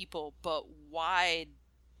other people, but wide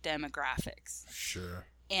demographics. Sure.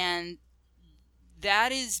 And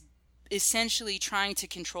that is essentially trying to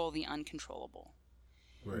control the uncontrollable.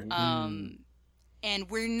 Right. And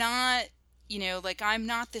we're not, you know, like, I'm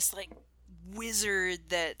not this like wizard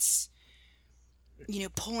that's, you know,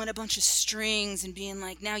 pulling a bunch of strings and being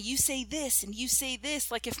like, now you say this and you say this.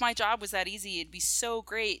 Like, if my job was that easy, it'd be so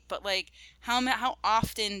great. But like, how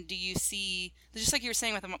often do you see, just like you were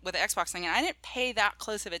saying with the Xbox thing, and I didn't pay that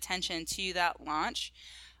close of attention to that launch.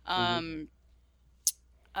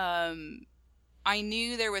 I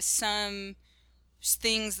knew there was some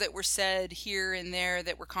things that were said here and there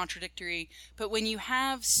that were contradictory. But when you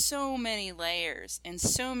have so many layers and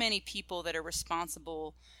so many people that are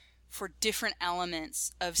responsible for different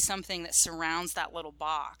elements of something that surrounds that little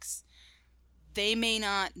box, they may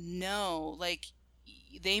not know, like,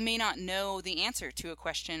 they may not know the answer to a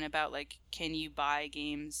question about, like, can you buy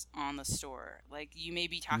games on the store? Like, you may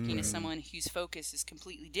be talking to someone whose focus is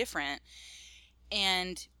completely different.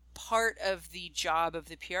 And part of the job of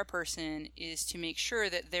the PR person is to make sure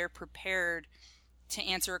that they're prepared to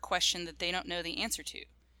answer a question that they don't know the answer to.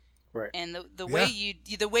 Right. And the way you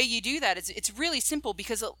do that is, it's really simple,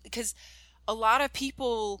 because a lot of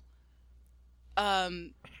people,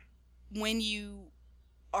 when you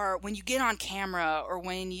get on camera, or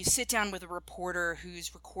when you sit down with a reporter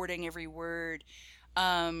who's recording every word,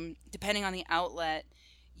 depending on the outlet,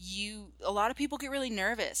 a lot of people get really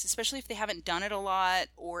nervous, especially if they haven't done it a lot,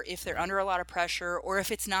 or if they're under a lot of pressure, or if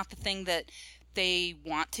it's not the thing that they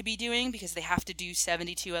want to be doing because they have to do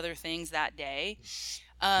 72 other things that day.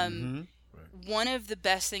 One of the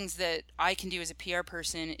best things that I can do as a PR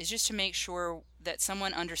person is just to make sure that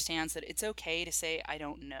someone understands that it's okay to say, I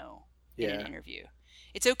don't know, in an interview.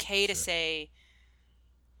 It's okay to say,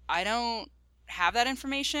 I don't have that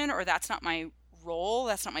information, or that's not my role,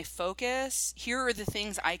 that's not my focus. Here are the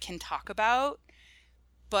things I can talk about,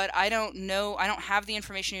 but I don't know, I don't have the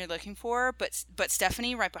information you're looking for. But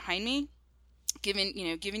Stephanie, right behind me, giving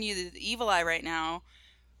you the evil eye right now,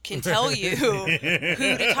 can tell you who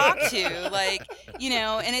to talk to, like, and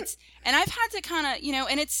I've had to kind of,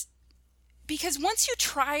 and it's because once you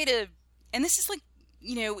try to, and this is like,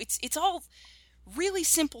 it's all really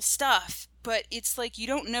simple stuff, but it's like, you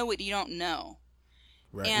don't know what you don't know.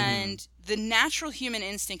 Right. And the natural human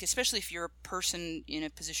instinct, especially if you're a person in a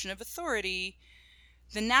position of authority,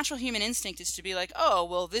 the natural human instinct is to be like, oh,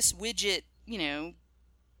 well, this widget,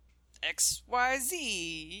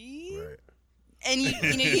 XYZ. Right. And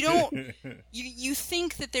you don't, you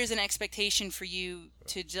think that there's an expectation for you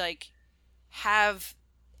to, like, have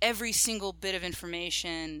every single bit of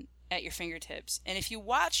information at your fingertips. And if you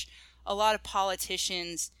watch a lot of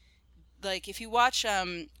politicians, like, if you watch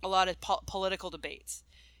a lot of political debates,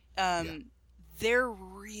 they're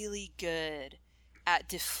really good at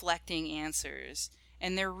deflecting answers,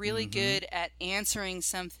 and they're really good at answering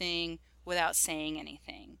something without saying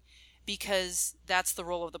anything, because that's the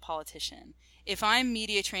role of the politician. If I'm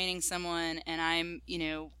media training someone and I'm,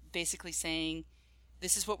 basically saying,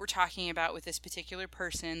 this is what we're talking about with this particular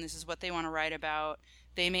person, this is what they want to write about,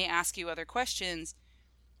 they may ask you other questions.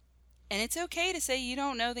 And it's okay to say you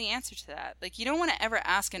don't know the answer to that. Like, you don't want to ever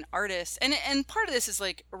ask an artist, and part of this is,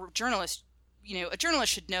 like, a journalist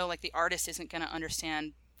should know, like, the artist isn't going to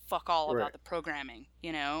understand fuck all about the programming,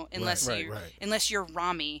 unless you're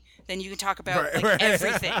Rami, then you can talk about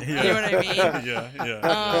everything. You know what I mean?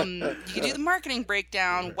 You can do the marketing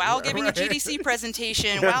breakdown while giving a GDC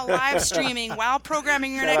presentation, while live streaming, while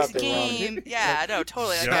programming your next game. Rami. Yeah, no,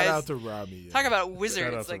 totally. Shout out to Rami. Talk about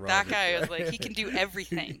wizards. Like, that guy is like, he can do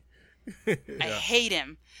everything. I hate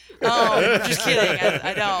him. Just kidding.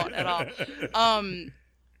 I don't at all.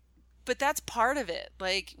 But that's part of it.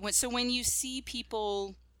 Like, when you see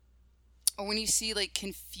people, or when you see, like,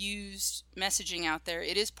 confused messaging out there,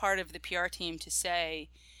 it is part of the PR team to say,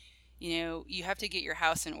 you have to get your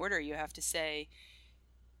house in order. You have to say,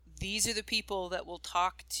 these are the people that will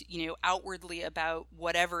talk to, outwardly about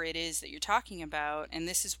whatever it is that you're talking about, and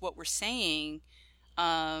this is what we're saying.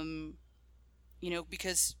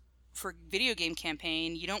 Because for video game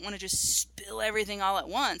campaign, you don't want to just spill everything all at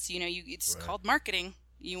once. It's called marketing.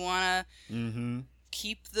 You want to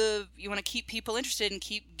keep people interested and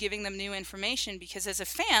keep giving them new information, because as a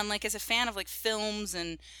fan of, like, films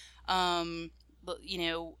and I'm,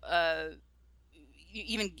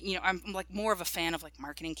 like, more of a fan of, like,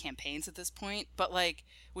 marketing campaigns at this point, but, like,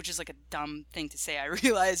 which is, like, a dumb thing to say, I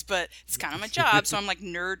realize, but it's kind of my job, so I'm, like,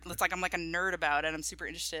 I'm like a nerd about it. I'm super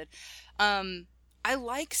interested. I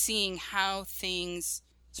like seeing how things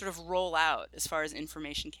sort of roll out as far as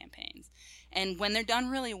information campaigns. And when they're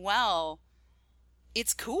done really well,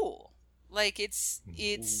 it's cool. Like, it's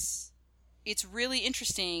really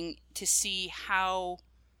interesting to see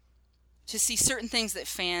certain things that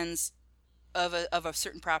fans of a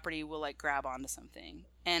certain property will, like, grab onto something.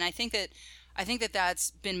 And I think that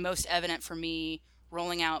that's been most evident for me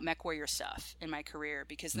rolling out MechWarrior stuff in my career,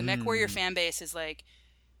 because the MechWarrior fan base is, like,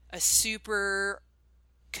 a super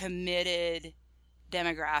committed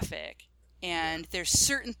demographic, and there's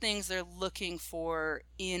certain things they're looking for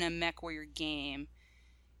in a MechWarrior game,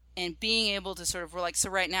 and being able to sort of, we're like, so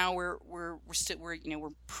right now we're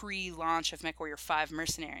pre-launch of MechWarrior 5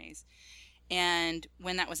 Mercenaries, and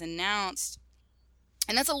when that was announced,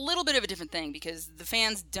 And that's a little bit of a different thing because the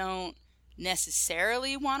fans don't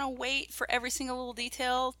necessarily want to wait for every single little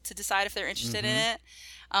detail to decide if they're interested in it.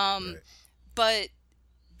 Right. But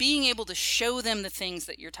being able to show them the things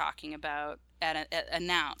that you're talking about at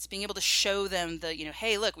announce, being able to show them the,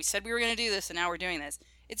 hey, look, we said we were going to do this and now we're doing this.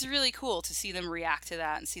 It's really cool to see them react to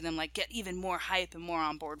that and see them like get even more hype and more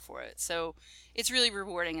on board for it. So it's really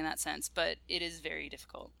rewarding in that sense, but it is very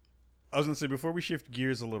difficult. I was going to say, before we shift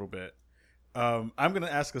gears a little bit, I'm going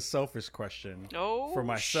to ask a selfish question for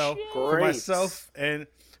myself, and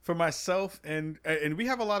we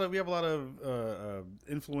have a lot of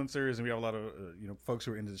influencers, and we have a lot of folks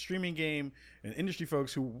who are into the streaming game and industry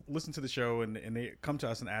folks who listen to the show, and they come to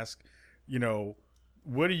us and ask,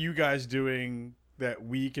 what are you guys doing that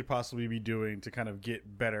we could possibly be doing to kind of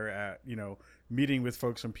get better at, meeting with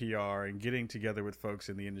folks from PR and getting together with folks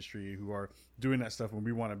in the industry who are doing that stuff when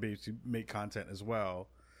we want to be to make content as well.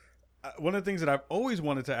 One of the things that I've always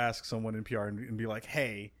wanted to ask someone in PR and be like,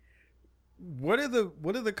 hey, what are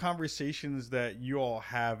the conversations that you all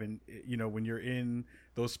have in, when you're in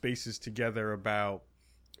those spaces together about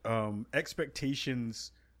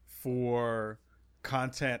expectations for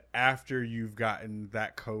content after you've gotten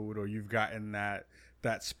that code or you've gotten that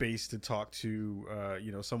space to talk to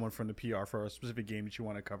someone from the PR for a specific game that you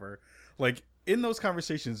want to cover. Like, in those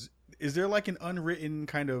conversations, is there like an unwritten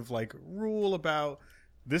kind of like rule about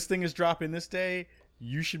this thing is dropping this day,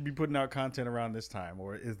 you should be putting out content around this time?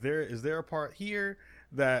 Or is there a part here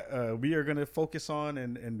that we are going to focus on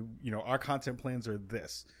and our content plans are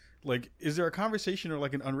this? Like, is there a conversation or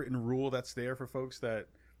like an unwritten rule that's there for folks that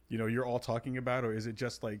you're all talking about? Or is it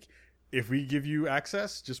just like, if we give you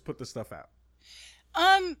access, just put the stuff out?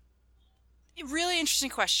 Really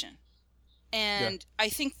interesting question. And I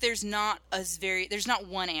think there's not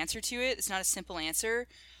one answer to it. It's not a simple answer.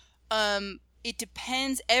 It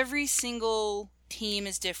depends. Every single team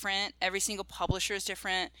is different. Every single publisher is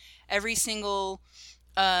different. Every single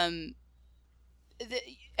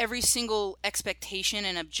expectation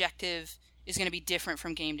and objective is going to be different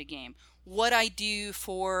from game to game. What I do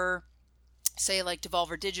for, say, like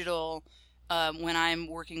Devolver Digital, when I'm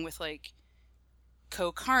working with like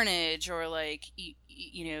Co-Carnage or like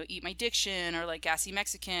Eat My Diction or like Gassy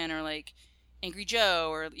Mexican or like Angry Joe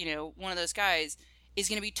or one of those guys, is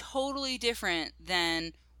going to be totally different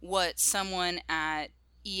than what someone at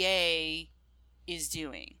EA is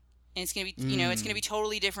doing. And it's going to be, it's going to be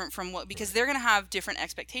totally different from because they're going to have different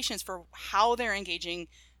expectations for how they're engaging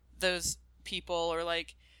those people or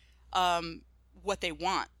like what they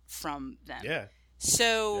want from them. Yeah.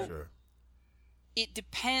 So it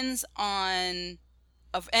depends on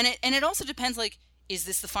and it also depends, like, is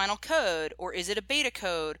this the final code or is it a beta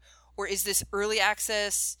code or is this early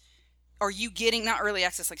access? Are you getting, not early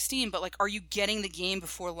access like Steam, but like, are you getting the game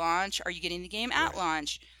before launch? Are you getting the game at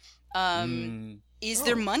launch? Is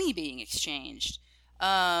there money being exchanged?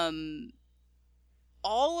 All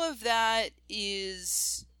of that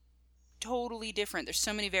is totally different. There's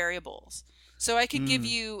so many variables. So I could give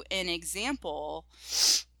you an example.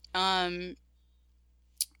 Like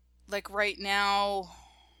right now,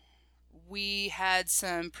 we had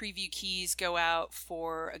some preview keys go out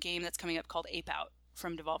for a game that's coming up called Ape Out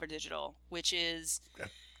from Devolver Digital, which is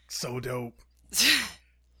so dope.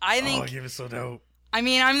 I think it was so dope. I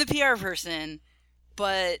mean, I'm the PR person,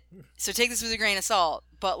 but so take this with a grain of salt.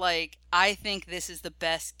 But like, I think this is the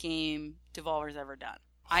best game Devolver's ever done.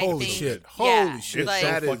 Holy shit! Like,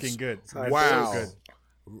 that so is fucking good. Wow. So good.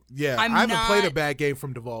 Yeah, I haven't played a bad game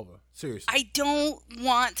from Devolver. Seriously, I don't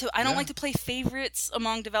want to. I don't like to play favorites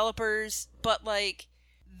among developers, but like,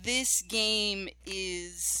 this game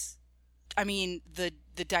is. I mean, the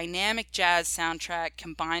dynamic jazz soundtrack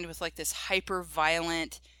combined with like this hyper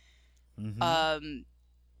violent,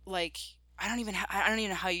 like I don't even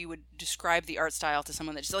know how you would describe the art style to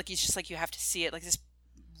someone that's like, it's just like you have to see it, like this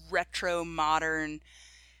retro modern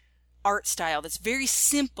art style that's very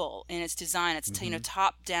simple in its design. It's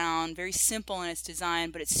top down, very simple in its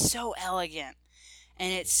design, but it's so elegant,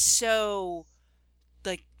 and it's so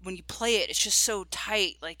like when you play it, it's just so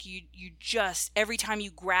tight. Like you just every time you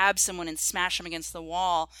grab someone and smash them against the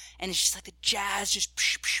wall, and it's just like the jazz just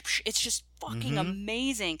it's just fucking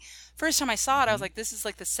amazing. First time I saw it, I was like, this is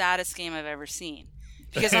like the saddest game I've ever seen.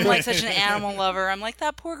 Because I'm like such an animal lover. I'm like,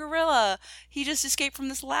 that poor gorilla, he just escaped from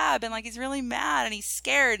this lab and like he's really mad and he's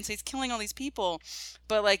scared and so he's killing all these people.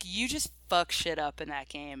 But like you just fuck shit up in that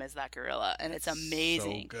game as that gorilla, and it's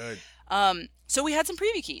amazing. So good. So we had some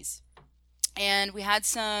preview keys. And we had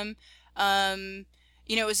some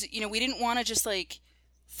it was we didn't want to just like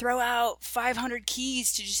throw out 500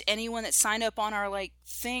 keys to just anyone that signed up on our like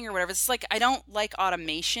thing or whatever. It's like I don't like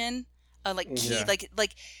automation. like key, Yeah.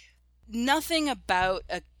 like nothing about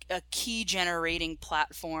a key generating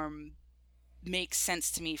platform makes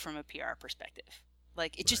sense to me from a PR perspective.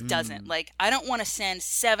 Like, it just doesn't. Like, I don't want to send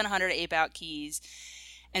 700 ape out keys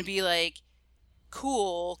and be like,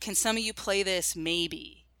 cool, can some of you play this?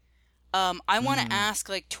 Maybe. I want to ask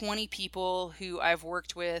like 20 people who I've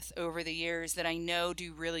worked with over the years that I know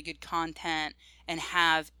do really good content and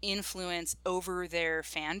have influence over their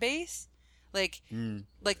fan base. Like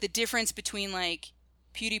the difference between like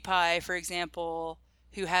PewDiePie, for example,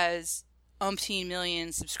 who has umpteen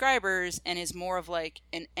million subscribers and is more of like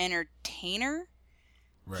an entertainer.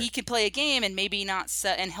 Right. He could play a game and maybe not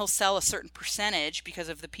sell, and he'll sell a certain percentage because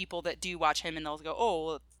of the people that do watch him, and they'll go, oh,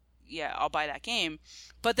 well, yeah, I'll buy that game.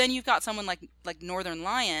 But then you've got someone like Northern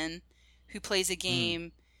Lion who plays a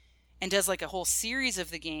game and does like a whole series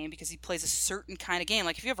of the game because he plays a certain kind of game.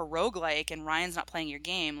 Like if you have a roguelike and Ryan's not playing your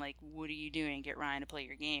game, like what are you doing? Get Ryan to play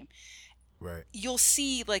your game. Right. You'll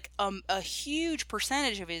see like a huge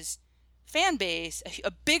percentage of his fan base,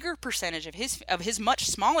 a bigger percentage of his much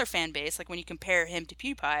smaller fan base, like when you compare him to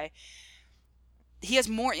PewDiePie, he has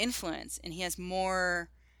more influence and he has more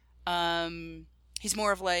he's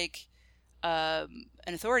more of like an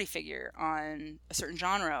authority figure on a certain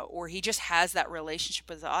genre, or he just has that relationship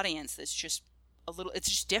with the audience that's just it's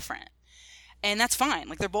just different. And that's fine.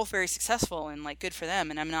 Like, they're both very successful and like good for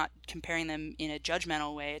them, and I'm not comparing them in a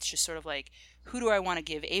judgmental way. It's just sort of like, who do I want to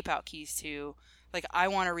give ape out keys to? Like, I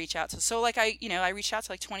want to reach out to, so like I reached out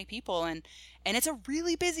to like 20 people, and it's a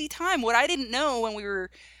really busy time. What I didn't know when we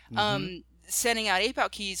were sending out ape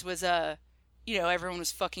out keys was everyone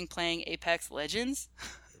was fucking playing Apex Legends.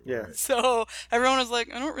 Yeah. So everyone was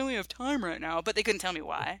like, I don't really have time right now, but they couldn't tell me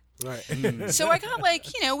why. Right. So I got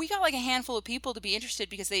we got like a handful of people to be interested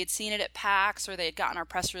because they had seen it at PAX, or they had gotten our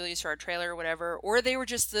press release or our trailer or whatever, or they were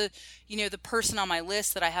just the person on my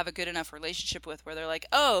list that I have a good enough relationship with where they're like,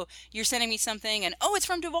 oh, you're sending me something, and oh, it's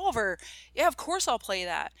from Devolver. Yeah, of course I'll play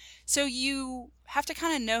that. So you have to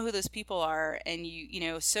kind of know who those people are, and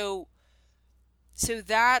so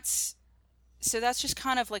that's just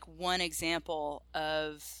kind of like one example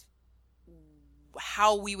of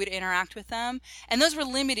how we would interact with them. And those were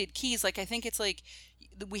limited keys. Like, I think it's like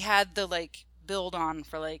we had the like build on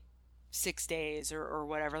for like 6 days or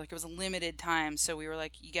whatever. Like, it was a limited time. So we were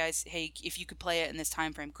like, you guys, hey, if you could play it in this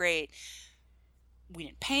time frame, great. We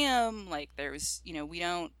didn't pay them. Like, there was, we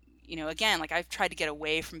don't, again, like, I've tried to get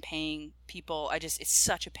away from paying people. It's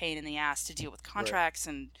such a pain in the ass to deal with contracts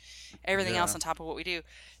and everything else on top of what we do.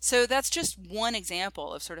 So that's just one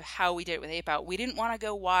example of sort of how we did it with Ape Out. We didn't want to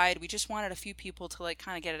go wide. We just wanted a few people to like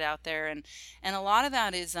kind of get it out there. And a lot of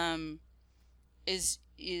that is and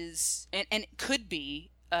it could be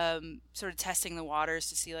sort of testing the waters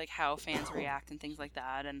to see like how fans react and things like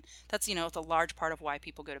that. And that's, it's a large part of why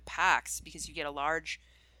people go to PAX, because you get a large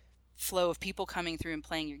flow of people coming through and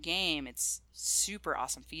playing your game. It's super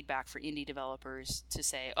awesome feedback for indie developers to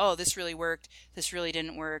say, oh, this really worked, this really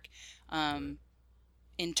didn't work,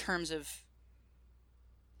 in terms of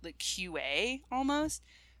like QA almost,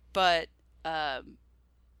 but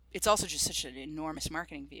it's also just such an enormous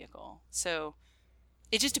marketing vehicle. So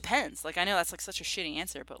it just depends. Like, I know that's like such a shitty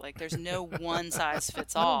answer, but like there's no one size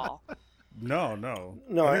fits all. No.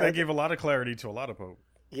 I think that gave a lot of clarity to a lot of people.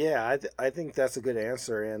 Yeah, I think that's a good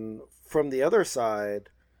answer. And from the other side,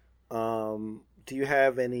 do you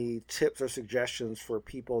have any tips or suggestions for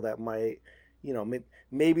people that might,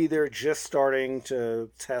 maybe they're just starting to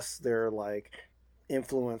test their like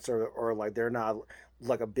influence or like they're not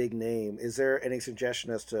like a big name? Is there any suggestion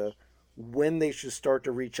as to when they should start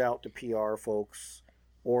to reach out to PR folks,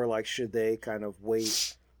 or like should they kind of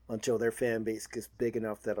wait until their fan base gets big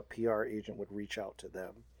enough that a PR agent would reach out to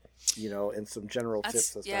them? And some general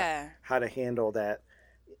tips as to how to handle that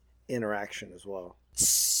interaction as well.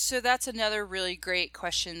 So that's another really great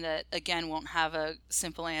question that, again, won't have a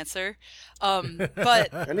simple answer.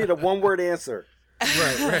 But I need a one-word answer.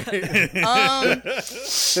 Right.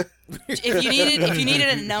 If you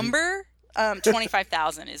needed a number,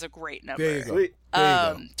 25,000 is a great number. There you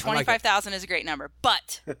go. 25,000 is a great number,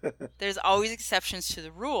 but there's always exceptions to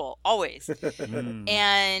the rule, always.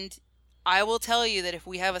 And I will tell you that if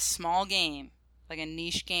we have a small game, like a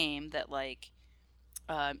niche game that like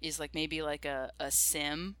is like maybe like a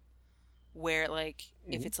sim, where like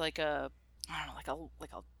if it's like a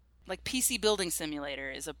PC building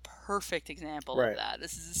simulator is a perfect example of that.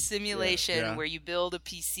 This is a simulation where you build a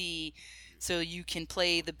PC so you can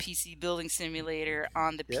play the PC building simulator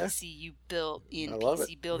on the PC you built in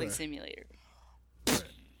PC building simulator.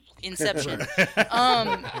 Inception.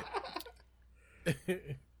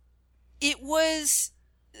 It was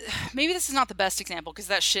maybe this is not the best example because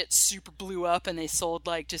that shit super blew up and they sold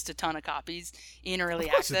like just a ton of copies in early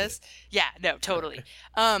access. Yeah, no, totally.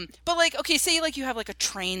 But like, okay, say like you have like a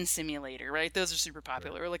train simulator, right? Those are super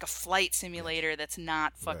popular. Or like a flight simulator that's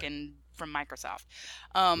not fucking from Microsoft.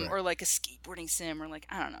 Or like a skateboarding sim or like,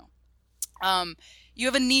 I don't know. You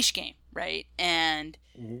have a niche game, right? And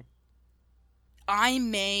I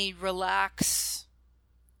may relax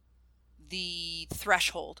the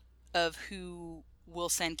threshold of who we'll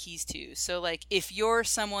send keys to. So like if you're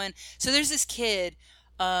someone, so there's this kid,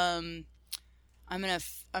 I'm gonna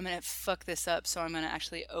fuck this up, so I'm gonna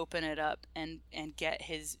actually open it up and get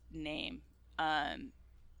his name.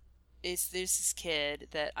 There's this kid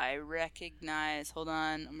that I recognize. Hold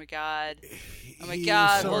on. Oh my god.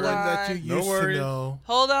 Hold on. No worries.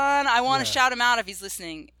 Hold on. I want to shout him out if he's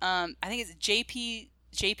listening. I think it's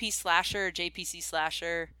JP Slasher, JPC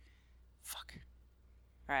Slasher. Fuck.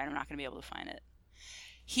 All right, I'm not gonna be able to find it.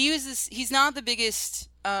 He's not the biggest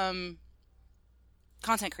content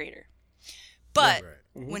creator, but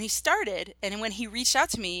when he started and when he reached out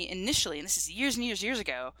to me initially, and this is years and years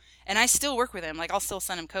ago, and I still work with him, like I'll still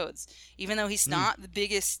send him codes, even though he's not the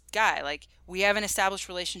biggest guy. Like we have an established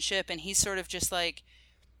relationship, and he's sort of just like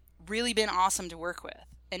really been awesome to work with.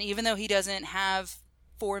 And even though he doesn't have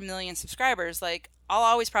 4 million subscribers, like I'll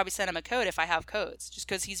always probably send him a code if I have codes, just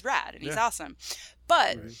because he's rad and he's awesome.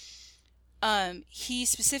 But he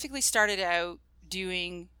specifically started out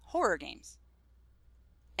doing horror games.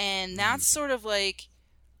 And that's sort of like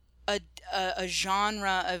a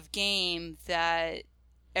genre of game that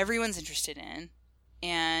everyone's interested in.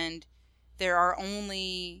 And there are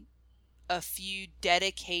only a few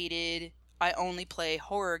dedicated, I only play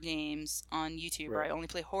horror games on YouTube, or I only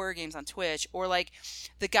play horror games on Twitch, or like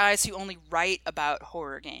the guys who only write about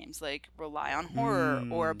horror games, like Rely on Horror,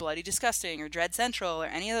 or Bloody Disgusting, or Dread Central, or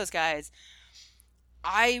any of those guys.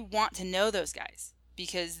 I want to know those guys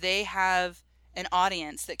because they have an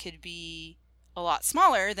audience that could be a lot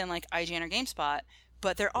smaller than like IGN or GameSpot,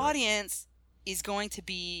 but their audience is going to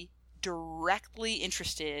be directly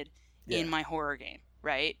interested in my horror game,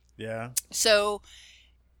 right? Yeah. So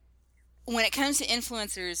when it comes to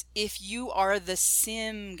influencers, if you are the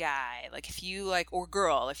sim guy, like if you like, or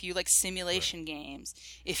girl, if you like simulation games,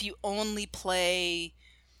 if you only play,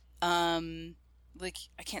 like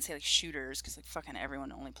I can't say like shooters because like fucking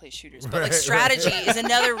everyone only plays shooters, but like strategy is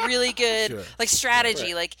another really good like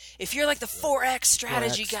strategy. Like if you're like the 4X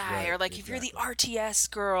strategy guy, or like if you're the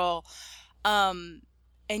RTS girl, and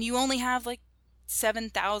you only have like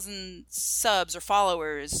 7,000 subs or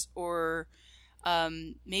followers, or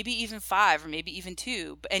maybe even 5 or maybe even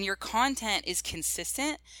 2, and your content is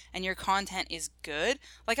consistent and your content is good.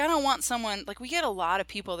 Like I don't want someone, like we get a lot of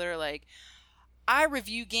people that are like, I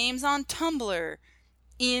review games on Tumblr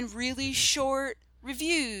in really short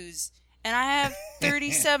reviews, and I have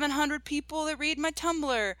 3,700 people that read my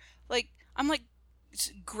Tumblr. Like, I'm like,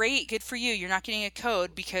 it's great, good for you. You're not getting a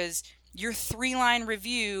code because your 3-line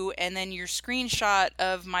review and then your screenshot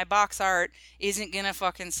of my box art isn't gonna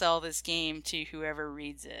fucking sell this game to whoever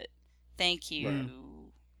reads it. Thank you.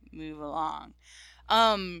 Move along.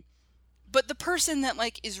 But the person that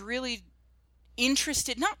like is really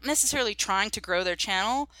interested, not necessarily trying to grow their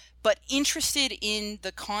channel, but interested in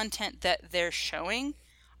the content that they're showing,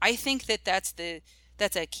 I think that that's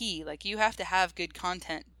a key. Like you have to have good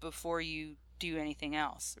content before you do anything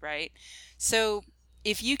else, right? So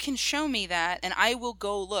if you can show me that, and I will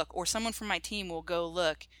go look, or someone from my team will go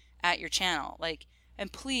look at your channel, like,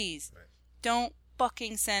 and please don't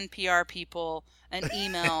fucking send PR people an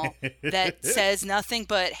email that says nothing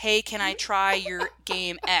but, hey, can I try your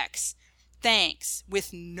game X? Thanks,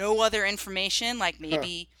 with no other information, like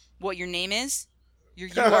maybe what your name is, your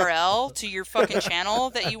URL to your fucking channel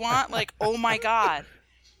that you want. Like, oh my God.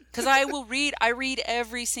 Because I read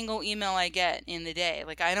every single email I get in the day.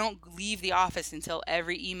 Like, I don't leave the office until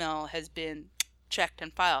every email has been checked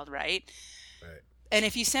and filed, right? And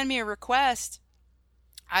if you send me a request,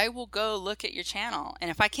 I will go look at your channel.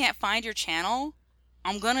 And if I can't find your channel,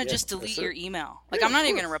 I'm going to just delete your email. Like, I'm not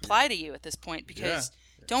even going to reply to you at this point because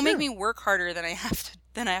don't make me work harder than I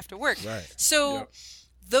have to work. Right. So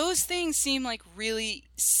those things seem like really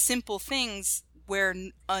simple things where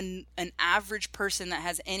an average person that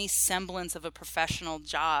has any semblance of a professional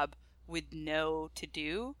job would know to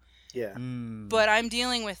do. Yeah. But I'm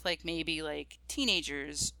dealing with like maybe like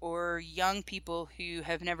teenagers or young people who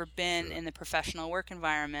have never been in the professional work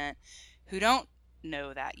environment who don't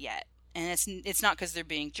know that yet. And it's not because they're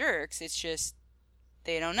being jerks. It's just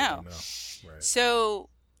they don't know. Right. So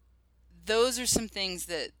those are some things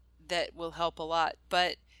that will help a lot.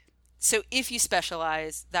 But so if you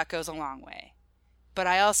specialize, that goes a long way. But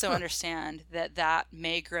I also understand that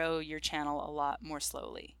may grow your channel a lot more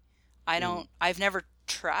slowly. I've never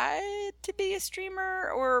tried to be a streamer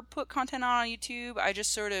or put content on YouTube. I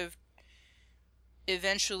just sort of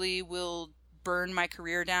eventually will burn my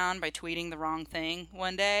career down by tweeting the wrong thing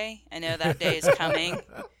one day. I know that day is coming.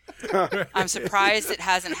 I'm surprised it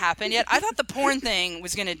hasn't happened yet. I thought the porn thing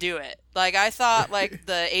was going to do it. Like, I thought, like,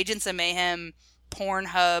 the Agents of Mayhem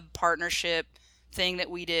Pornhub partnership thing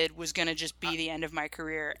that we did was going to just be the end of my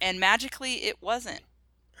career. And magically, it wasn't.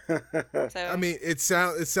 So, I mean, it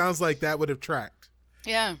sounds like that would have tracked.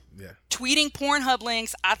 Yeah. Yeah. Tweeting Pornhub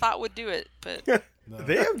links, I thought would do it, but...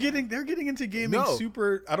 They're getting into gaming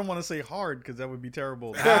super. I don't want to say hard because that would be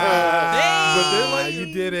terrible. But they're like,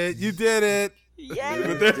 you did it. Yeah.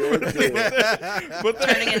 But they're turning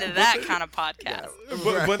into that kind of podcast.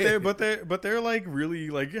 But they're like really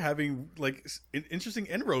like having like interesting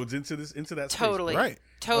inroads into that totally space. Right.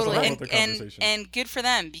 Totally, and good for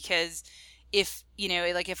them, because if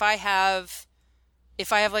I have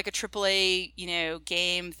like a AAA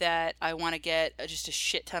game that I want to get just a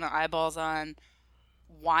shit ton of eyeballs on,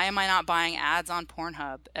 why am I not buying ads on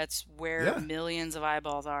Pornhub? That's where millions of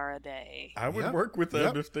eyeballs are a day. I would work with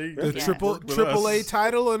them if they AAA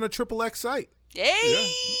title and a XXX site.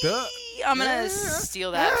 Hey, I'm gonna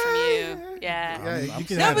steal that from you. Yeah.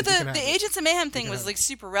 But the Agents of Mayhem thing was like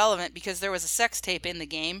super relevant because there was a sex tape in the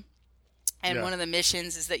game, and one of the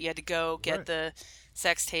missions is that you had to go get the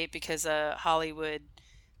sex tape because Hollywood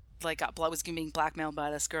was being blackmailed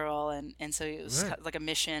by this girl, and so it was like a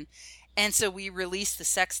mission. And so we released the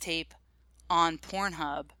sex tape on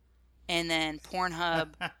Pornhub, and then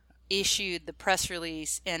Pornhub issued the press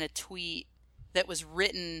release and a tweet that was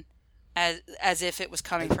written as if it was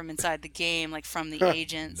coming from inside the game, like from the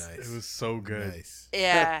agents. Nice. It was so good. Nice.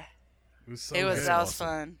 Yeah. It was so good. That was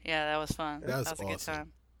fun. Yeah, that was fun. That was a awesome. good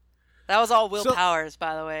time. That was all Will Powers,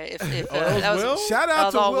 by the way. That was Will? Shout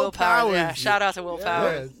out to Will Powers. Yeah, shout out to Will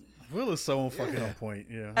Powers. Will is so fucking on point.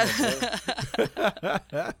 Yeah.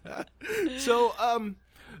 So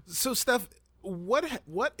Steph, what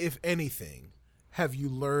if anything have you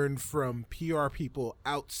learned from PR people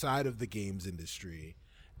outside of the games industry,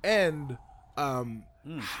 and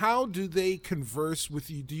how do they converse with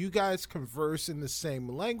you? Do you guys converse in the same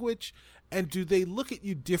language, and do they look at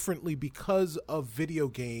you differently because of video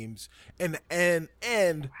games? And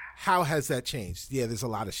how has that changed? Yeah, there's a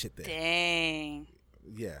lot of shit there. Dang.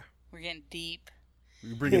 Yeah. We're getting deep.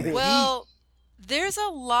 You're bringing the Well, there's a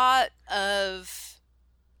lot of...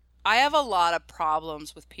 I have a lot of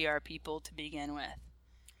problems with PR people to begin with.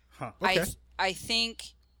 Huh. Okay. I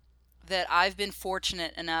think that I've been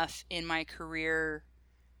fortunate enough in my career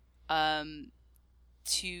to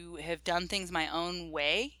have done things my own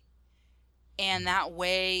way. And that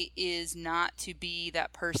way is not to be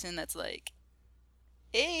that person that's like,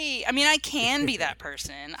 hey, I mean, I can be that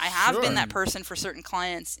person. I have been that person for certain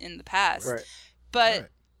clients in the past. Right. But,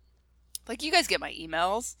 like, you guys get my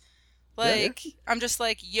emails. Like, I'm just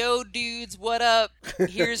like, yo, dudes, what up?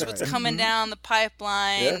 Here's what's coming down the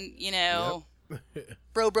pipeline,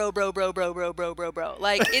 bro.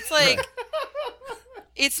 Like, it's like,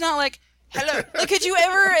 it's not like, hello. Like, could you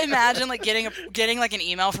ever imagine, like, getting like, an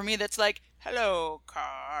email from me that's like, hello,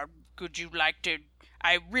 Carb, could you like to...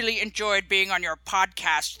 I really enjoyed being on your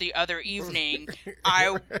podcast the other evening.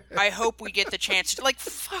 I hope we get the chance to... Like,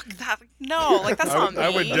 fuck that. No, like, that's not me. I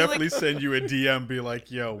would definitely send you a DM, be like,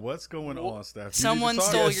 yo, what's going on, Steph? Someone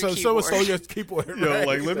stole your keyboard. Someone stole your keyboard. Yo,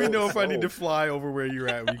 like, let me know if I need to fly over where you're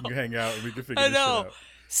at. We can hang out and we can figure this shit out.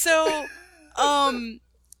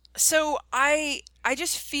 So I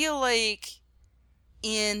just feel like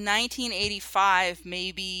in 1985,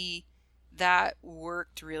 maybe that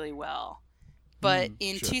worked really well. But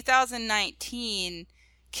in 2019,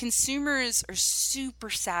 consumers are super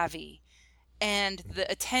savvy, and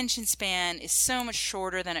the attention span is so much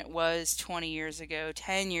shorter than it was 20 years ago,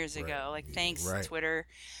 10 years ago. Like, thanks Twitter,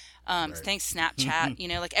 thanks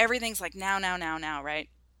Snapchat, like everything's like now, right?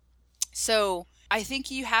 So I think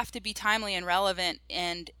you have to be timely and relevant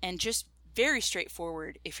and just very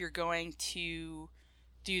straightforward if you're going to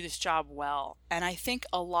do this job well. And I think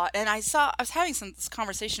a lot, and I was having this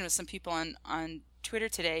conversation with some people on Twitter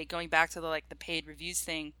today, going back to the paid reviews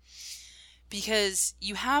thing, because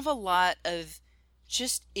you have a lot of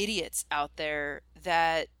just idiots out there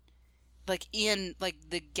that in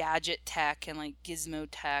the gadget tech and gizmo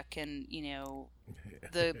tech and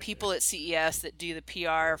the people at CES that do the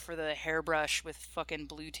PR for the hairbrush with fucking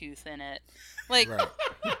Bluetooth in it, what.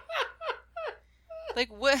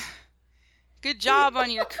 Good job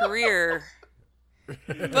on your career.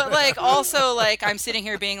 But like also like I'm sitting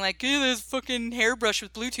here being like, "Ew, this fucking hairbrush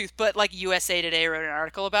with Bluetooth," but like USA Today wrote an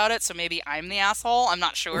article about it, so maybe I'm the asshole. I'm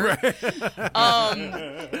not sure.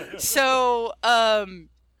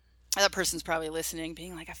 That person's probably listening,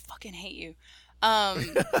 being like, "I fucking hate you,"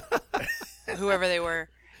 whoever they were.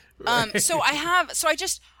 I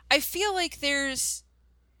feel like there's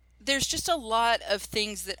just a lot of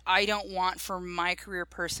things that I don't want for my career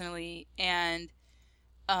personally, and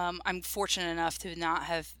I'm fortunate enough to not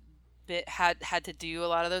have had to do a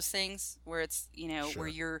lot of those things where it's, where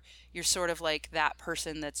you're sort of like that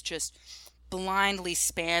person that's just blindly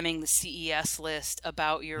spamming the CES list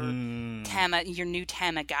about your your new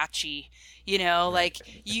Tamagotchi. Like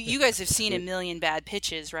you guys have seen a million bad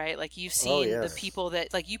pitches, right? Like you've seen the people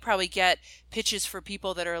that like you probably get pitches for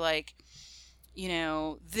people that are like,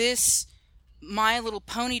 this My Little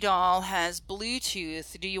Pony doll has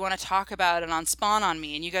Bluetooth. Do you want to talk about it on Spawn on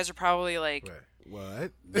Me? And you guys are probably like,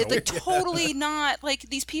 what? Like totally not. Like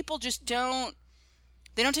these people just don't.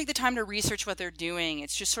 They don't take the time to research what they're doing.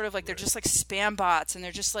 It's just sort of like they're just like spam bots, and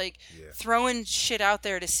they're just like throwing shit out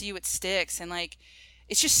there to see what sticks, and like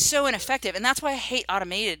it's just so ineffective. And that's why I hate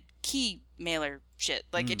automated key mailer shit.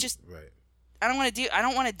 Like it just I don't want to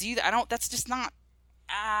do that. That's just not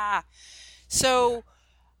So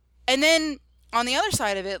and then on the other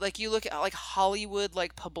side of it, like you look at like Hollywood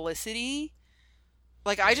like publicity,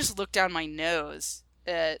 like I just look down my nose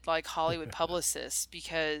at like Hollywood publicists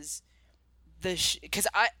because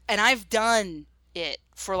I've done it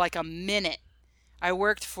for like a minute. I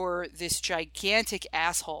worked for this gigantic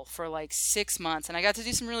asshole for like 6 months, and I got to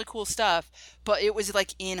do some really cool stuff, but it was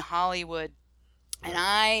like in Hollywood, and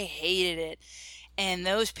I hated it. And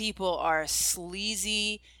those people are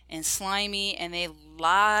sleazy and slimy, and they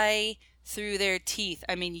lie through their teeth.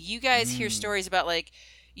 I mean, you guys hear stories about like,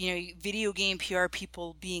 video game PR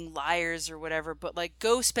people being liars or whatever, but like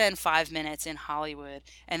go spend 5 minutes in Hollywood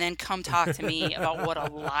and then come talk to me about what a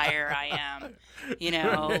liar I am.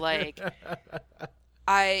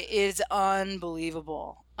 It's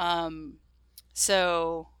unbelievable.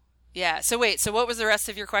 So what was the rest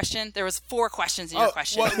of your question? There was 4 questions in your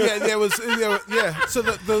question. Well, So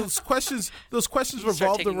those questions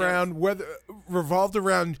revolved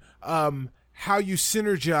around how you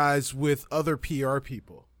synergize with other PR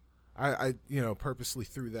people. I purposely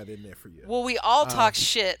threw that in there for you. Well, we all talk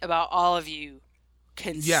shit about all of you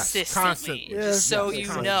consistently. Yes, so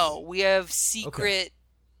know. We have secret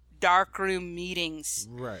darkroom meetings.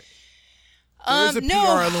 Right. There is a PR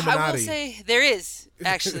Illuminati. I will say there is,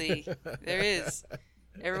 actually. There is.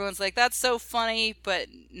 Everyone's like, that's so funny, but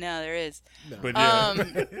no, there is. No. But yeah.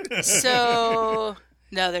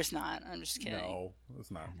 No, there's not. I'm just kidding. No, it's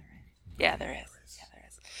not. Yeah, there is.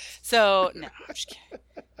 So, no, I'm just kidding.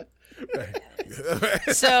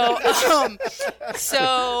 So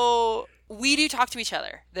we do talk to each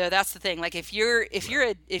other. Though that's the thing. Like if you're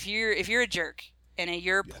a jerk and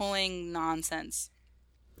you're pulling nonsense,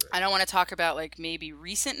 I don't want to talk about like maybe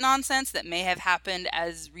recent nonsense that may have happened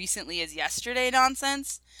as recently as yesterday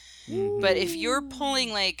nonsense. But if you're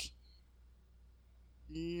pulling like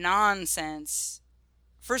nonsense,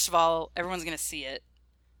 first of all, everyone's going to see it.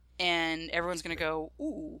 And everyone's going to go,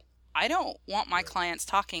 ooh, I don't want my clients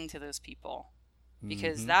talking to those people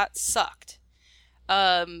because that sucked.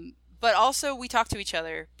 But also we talk to each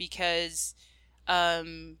other because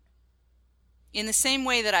in the same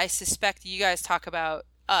way that I suspect you guys talk about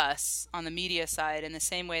us on the media side, in the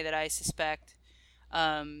same way that I suspect,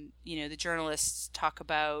 the journalists talk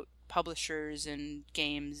about publishers and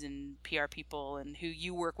games and PR people and who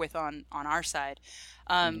you work with on our side.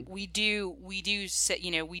 We do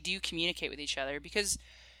communicate with each other because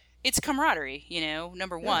it's camaraderie,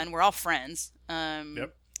 number one, we're all friends.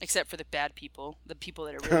 Except for the bad people, the people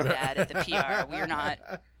that are really bad at the PR.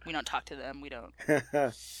 We don't talk to them. We don't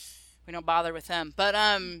bother with them. But,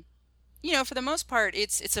 for the most part,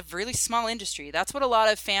 it's a really small industry. That's what a lot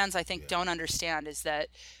of fans, I think, don't understand is that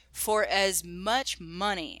for as much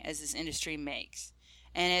money as this industry makes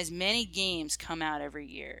and as many games come out every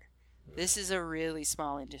year, this is a really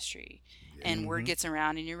small industry. And word gets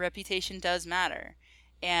around and your reputation does matter.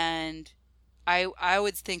 And I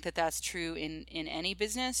would think that that's true in any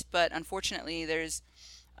business, but unfortunately there's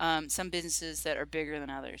some businesses that are bigger than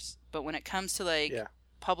others. But when it comes to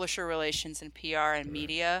publisher relations and PR and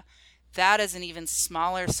media, that is an even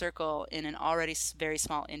smaller circle in an already very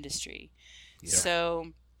small industry. Yeah. So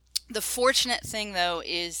the fortunate thing, though,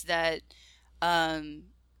 is that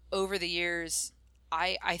over the years,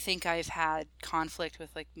 I think I've had conflict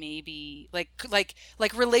with maybe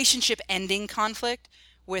relationship ending conflict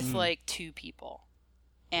with 2 people,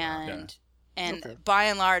 and And Okay. by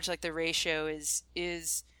and large, like the ratio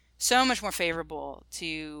is so much more favorable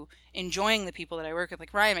to enjoying the people that I work with.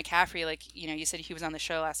 Like Ryan McCaffrey, like, you know, you said he was on the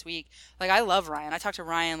show last week. Like, I love Ryan. I talk to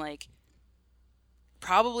Ryan like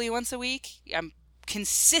probably once a week. I'm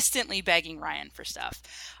consistently begging Ryan for stuff.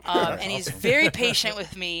 And he's very patient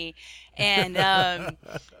with me. And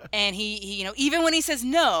he, you know, even when he says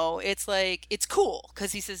no, it's like, it's cool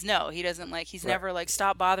because he says no. He doesn't like, he's never like,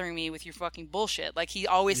 stop bothering me with your fucking bullshit. Like, he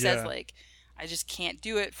always says like, I just can't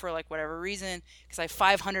do it for like whatever reason because I have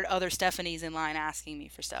 500 other Stephanies in line asking me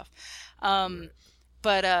for stuff. But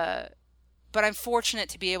I'm fortunate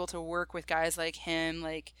to be able to work with guys like him,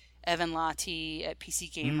 like Evan Lottie at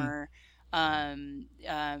PC Gamer,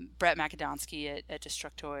 Brett Makedonsky at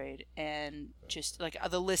Destructoid, and just like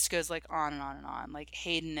the list goes like on and on and on. Like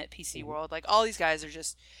Hayden at PC World, like all these guys are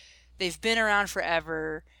just, they've been around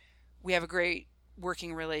forever. We have a great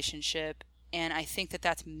working relationship, and I think that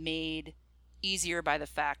that's made easier by the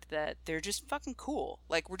fact that they're just fucking cool.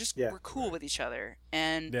 Like we're cool with each other,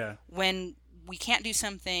 and when we can't do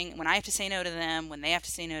something, when I have to say no to them, when they have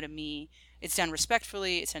to say no to me, it's done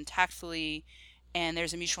respectfully, it's done tactfully, and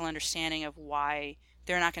there's a mutual understanding of why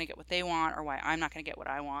they're not going to get what they want or why I'm not going to get what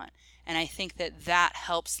I want. And I think that that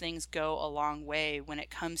helps things go a long way when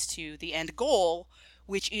it comes to the end goal,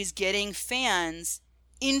 which is getting fans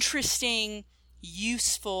interesting,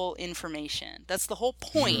 useful information. That's the whole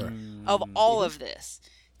point of all of this,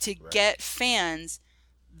 to get fans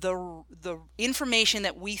the information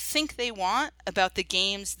that we think they want about the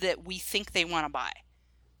games that we think they want to buy.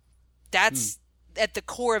 That's at the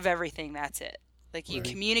core of everything. That's it. Like, you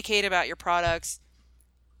communicate about your products.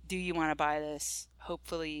 Do you want to buy this?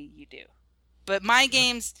 Hopefully you do. But my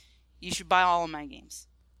games, you should buy all of my games.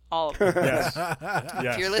 All of them. Yes.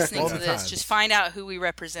 If you're listening All to the this, time. just find out who we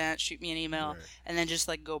represent, shoot me an email, and then just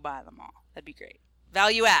like go buy them all. That'd be great.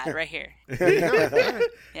 Value add right here.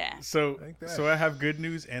 Yeah. So Like that. I have good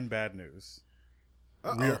news and bad news.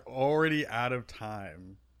 We're already out of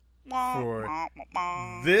time for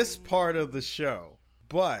this part of the show,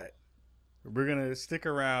 but we're gonna stick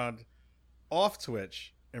around off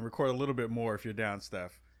Twitch and record a little bit more if you're down,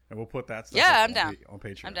 Steph, and we'll put that stuff up I'm down. on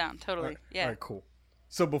Patreon. I'm down, totally. All right. Yeah. All right, cool.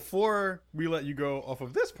 So before we let you go off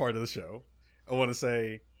of this part of the show, I want to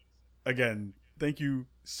say again, thank you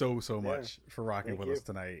so much for rocking with us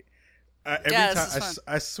tonight. Every this time, is fun.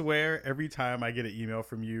 I swear, every time I get an email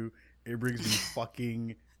from you, it brings me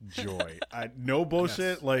fucking joy. No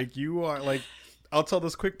bullshit. Yes. Like, you are like, I'll tell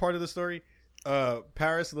this quick part of the story.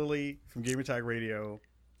 Paris Lily from Gamertag Radio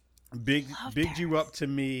bigged you up to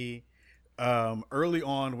me early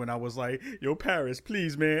on when I was like, yo, Paris,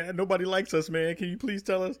 please, man, nobody likes us, man, can you please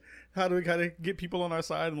tell us how to kind of get people on our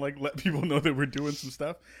side and like let people know that we're doing some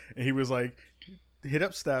stuff? And he was like, hit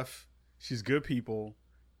up Steph, she's good people.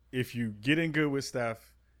 If you get in good with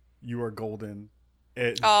Steph, you are golden.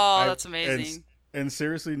 That's amazing. And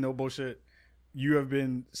seriously, no bullshit, you have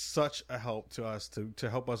been such a help to us to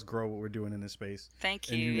help us grow what we're doing in this space. Thank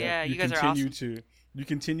And you. You guys are awesome. You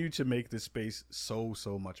continue to make this space so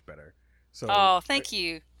much better. So, thank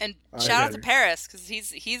you. And shout out to Paris, because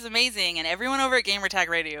he's amazing, and everyone over at Gamertag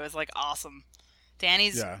Radio is like awesome.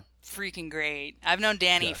 Danny's freaking great. I've known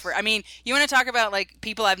Danny for, I mean, you want to talk about like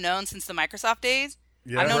people I've known since the Microsoft days?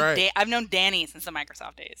 Yeah. I've known Danny since the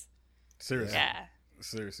Microsoft days. Seriously. Yeah.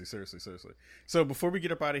 Seriously. So before we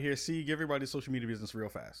get up out of here, give everybody social media business real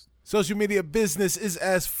fast. Social media business is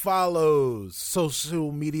as follows.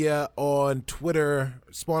 Social media on Twitter,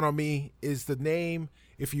 Spawn on Me is the name.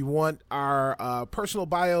 If you want our personal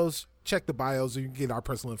bios, check the bios. You can get our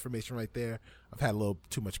personal information right there. I've had a little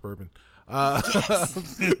too much bourbon.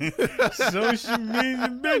 Social media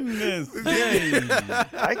business. Yay.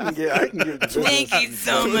 I can get. Thank you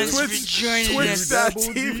so much for joining us.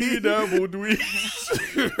 Twitch.tv.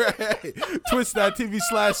 Right.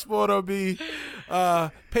 Twitch.tv/SpawnOnMe.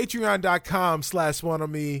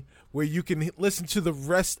 Patreon.com/SpawnOnMe, where you can listen to the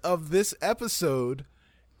rest of this episode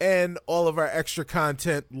and all of our extra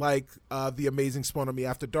content, like the amazing Spawn on Me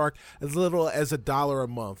After Dark. As little as $1 a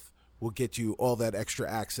month will get you all that extra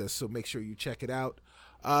access, so make sure you check it out.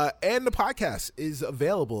 And the podcast is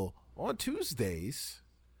available on Tuesdays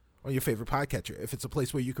on your favorite podcatcher. If it's a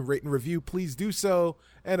place where you can rate and review, please do so.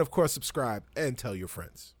 And, of course, subscribe and tell your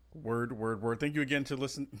friends. Word. Thank you again to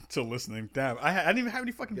listening. Damn, I didn't even have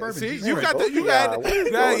any fucking bourbon. See, Jesus you Christ. got that. You Yeah, got what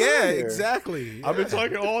is going on yeah, here? exactly. I've been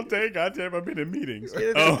talking all day. Goddamn, I've been in meetings.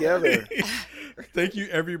 Get it together. Thank you,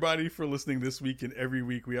 everybody, for listening this week and every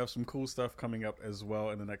week. We have some cool stuff coming up as well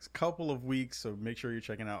in the next couple of weeks, so make sure you're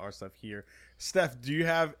checking out our stuff here. Steph, do you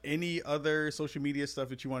have any other social media stuff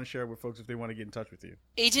that you want to share with folks if they want to get in touch with you?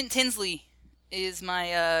 Agent Tinsley is my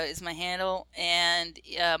handle, and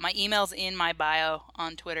my email's in my bio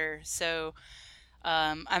on Twitter. So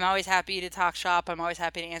I'm always happy to talk shop. I'm always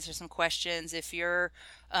happy to answer some questions. If you're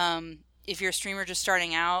a streamer just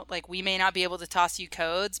starting out, like, we may not be able to toss you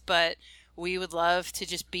codes, but we would love to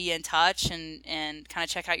just be in touch and kind of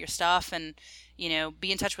check out your stuff and, you know,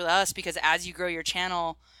 be in touch with us, because as you grow your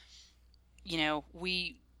channel, you know,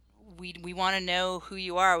 we want to know who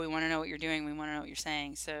you are. We want to know what you're doing. We want to know what you're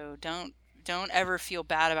saying. So don't ever feel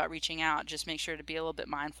bad about reaching out. Just make sure to be a little bit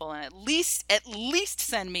mindful, and at least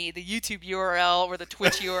send me the YouTube URL or the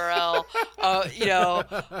Twitch URL, you know,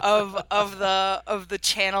 of the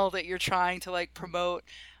channel that you're trying to, like, promote.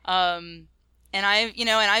 And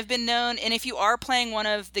I've been known, and if you are playing one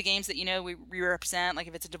of the games that, you know, we represent, like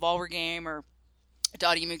if it's a Devolver game or a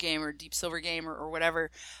Dotemu game or Deep Silver game or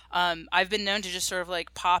whatever, I've been known to just sort of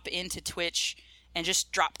like pop into Twitch and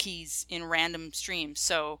just drop keys in random streams.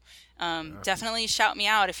 So definitely shout me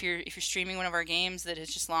out if you're streaming one of our games that has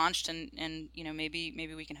just launched, and you know, maybe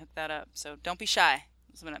we can hook that up. So don't be shy.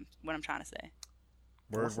 That's what I'm trying to say.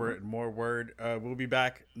 Word. We'll be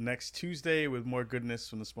back next Tuesday with more goodness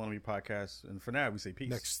from the Spawn Me podcast. And for now, we say peace.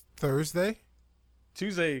 Next Thursday?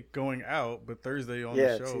 Tuesday going out, but Thursday on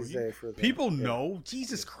the show. Tuesday for people know.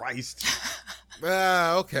 Jesus Christ.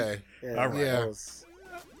 Okay. Yeah, all right. Yeah.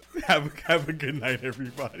 Have a good night,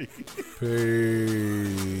 everybody.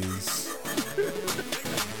 Peace.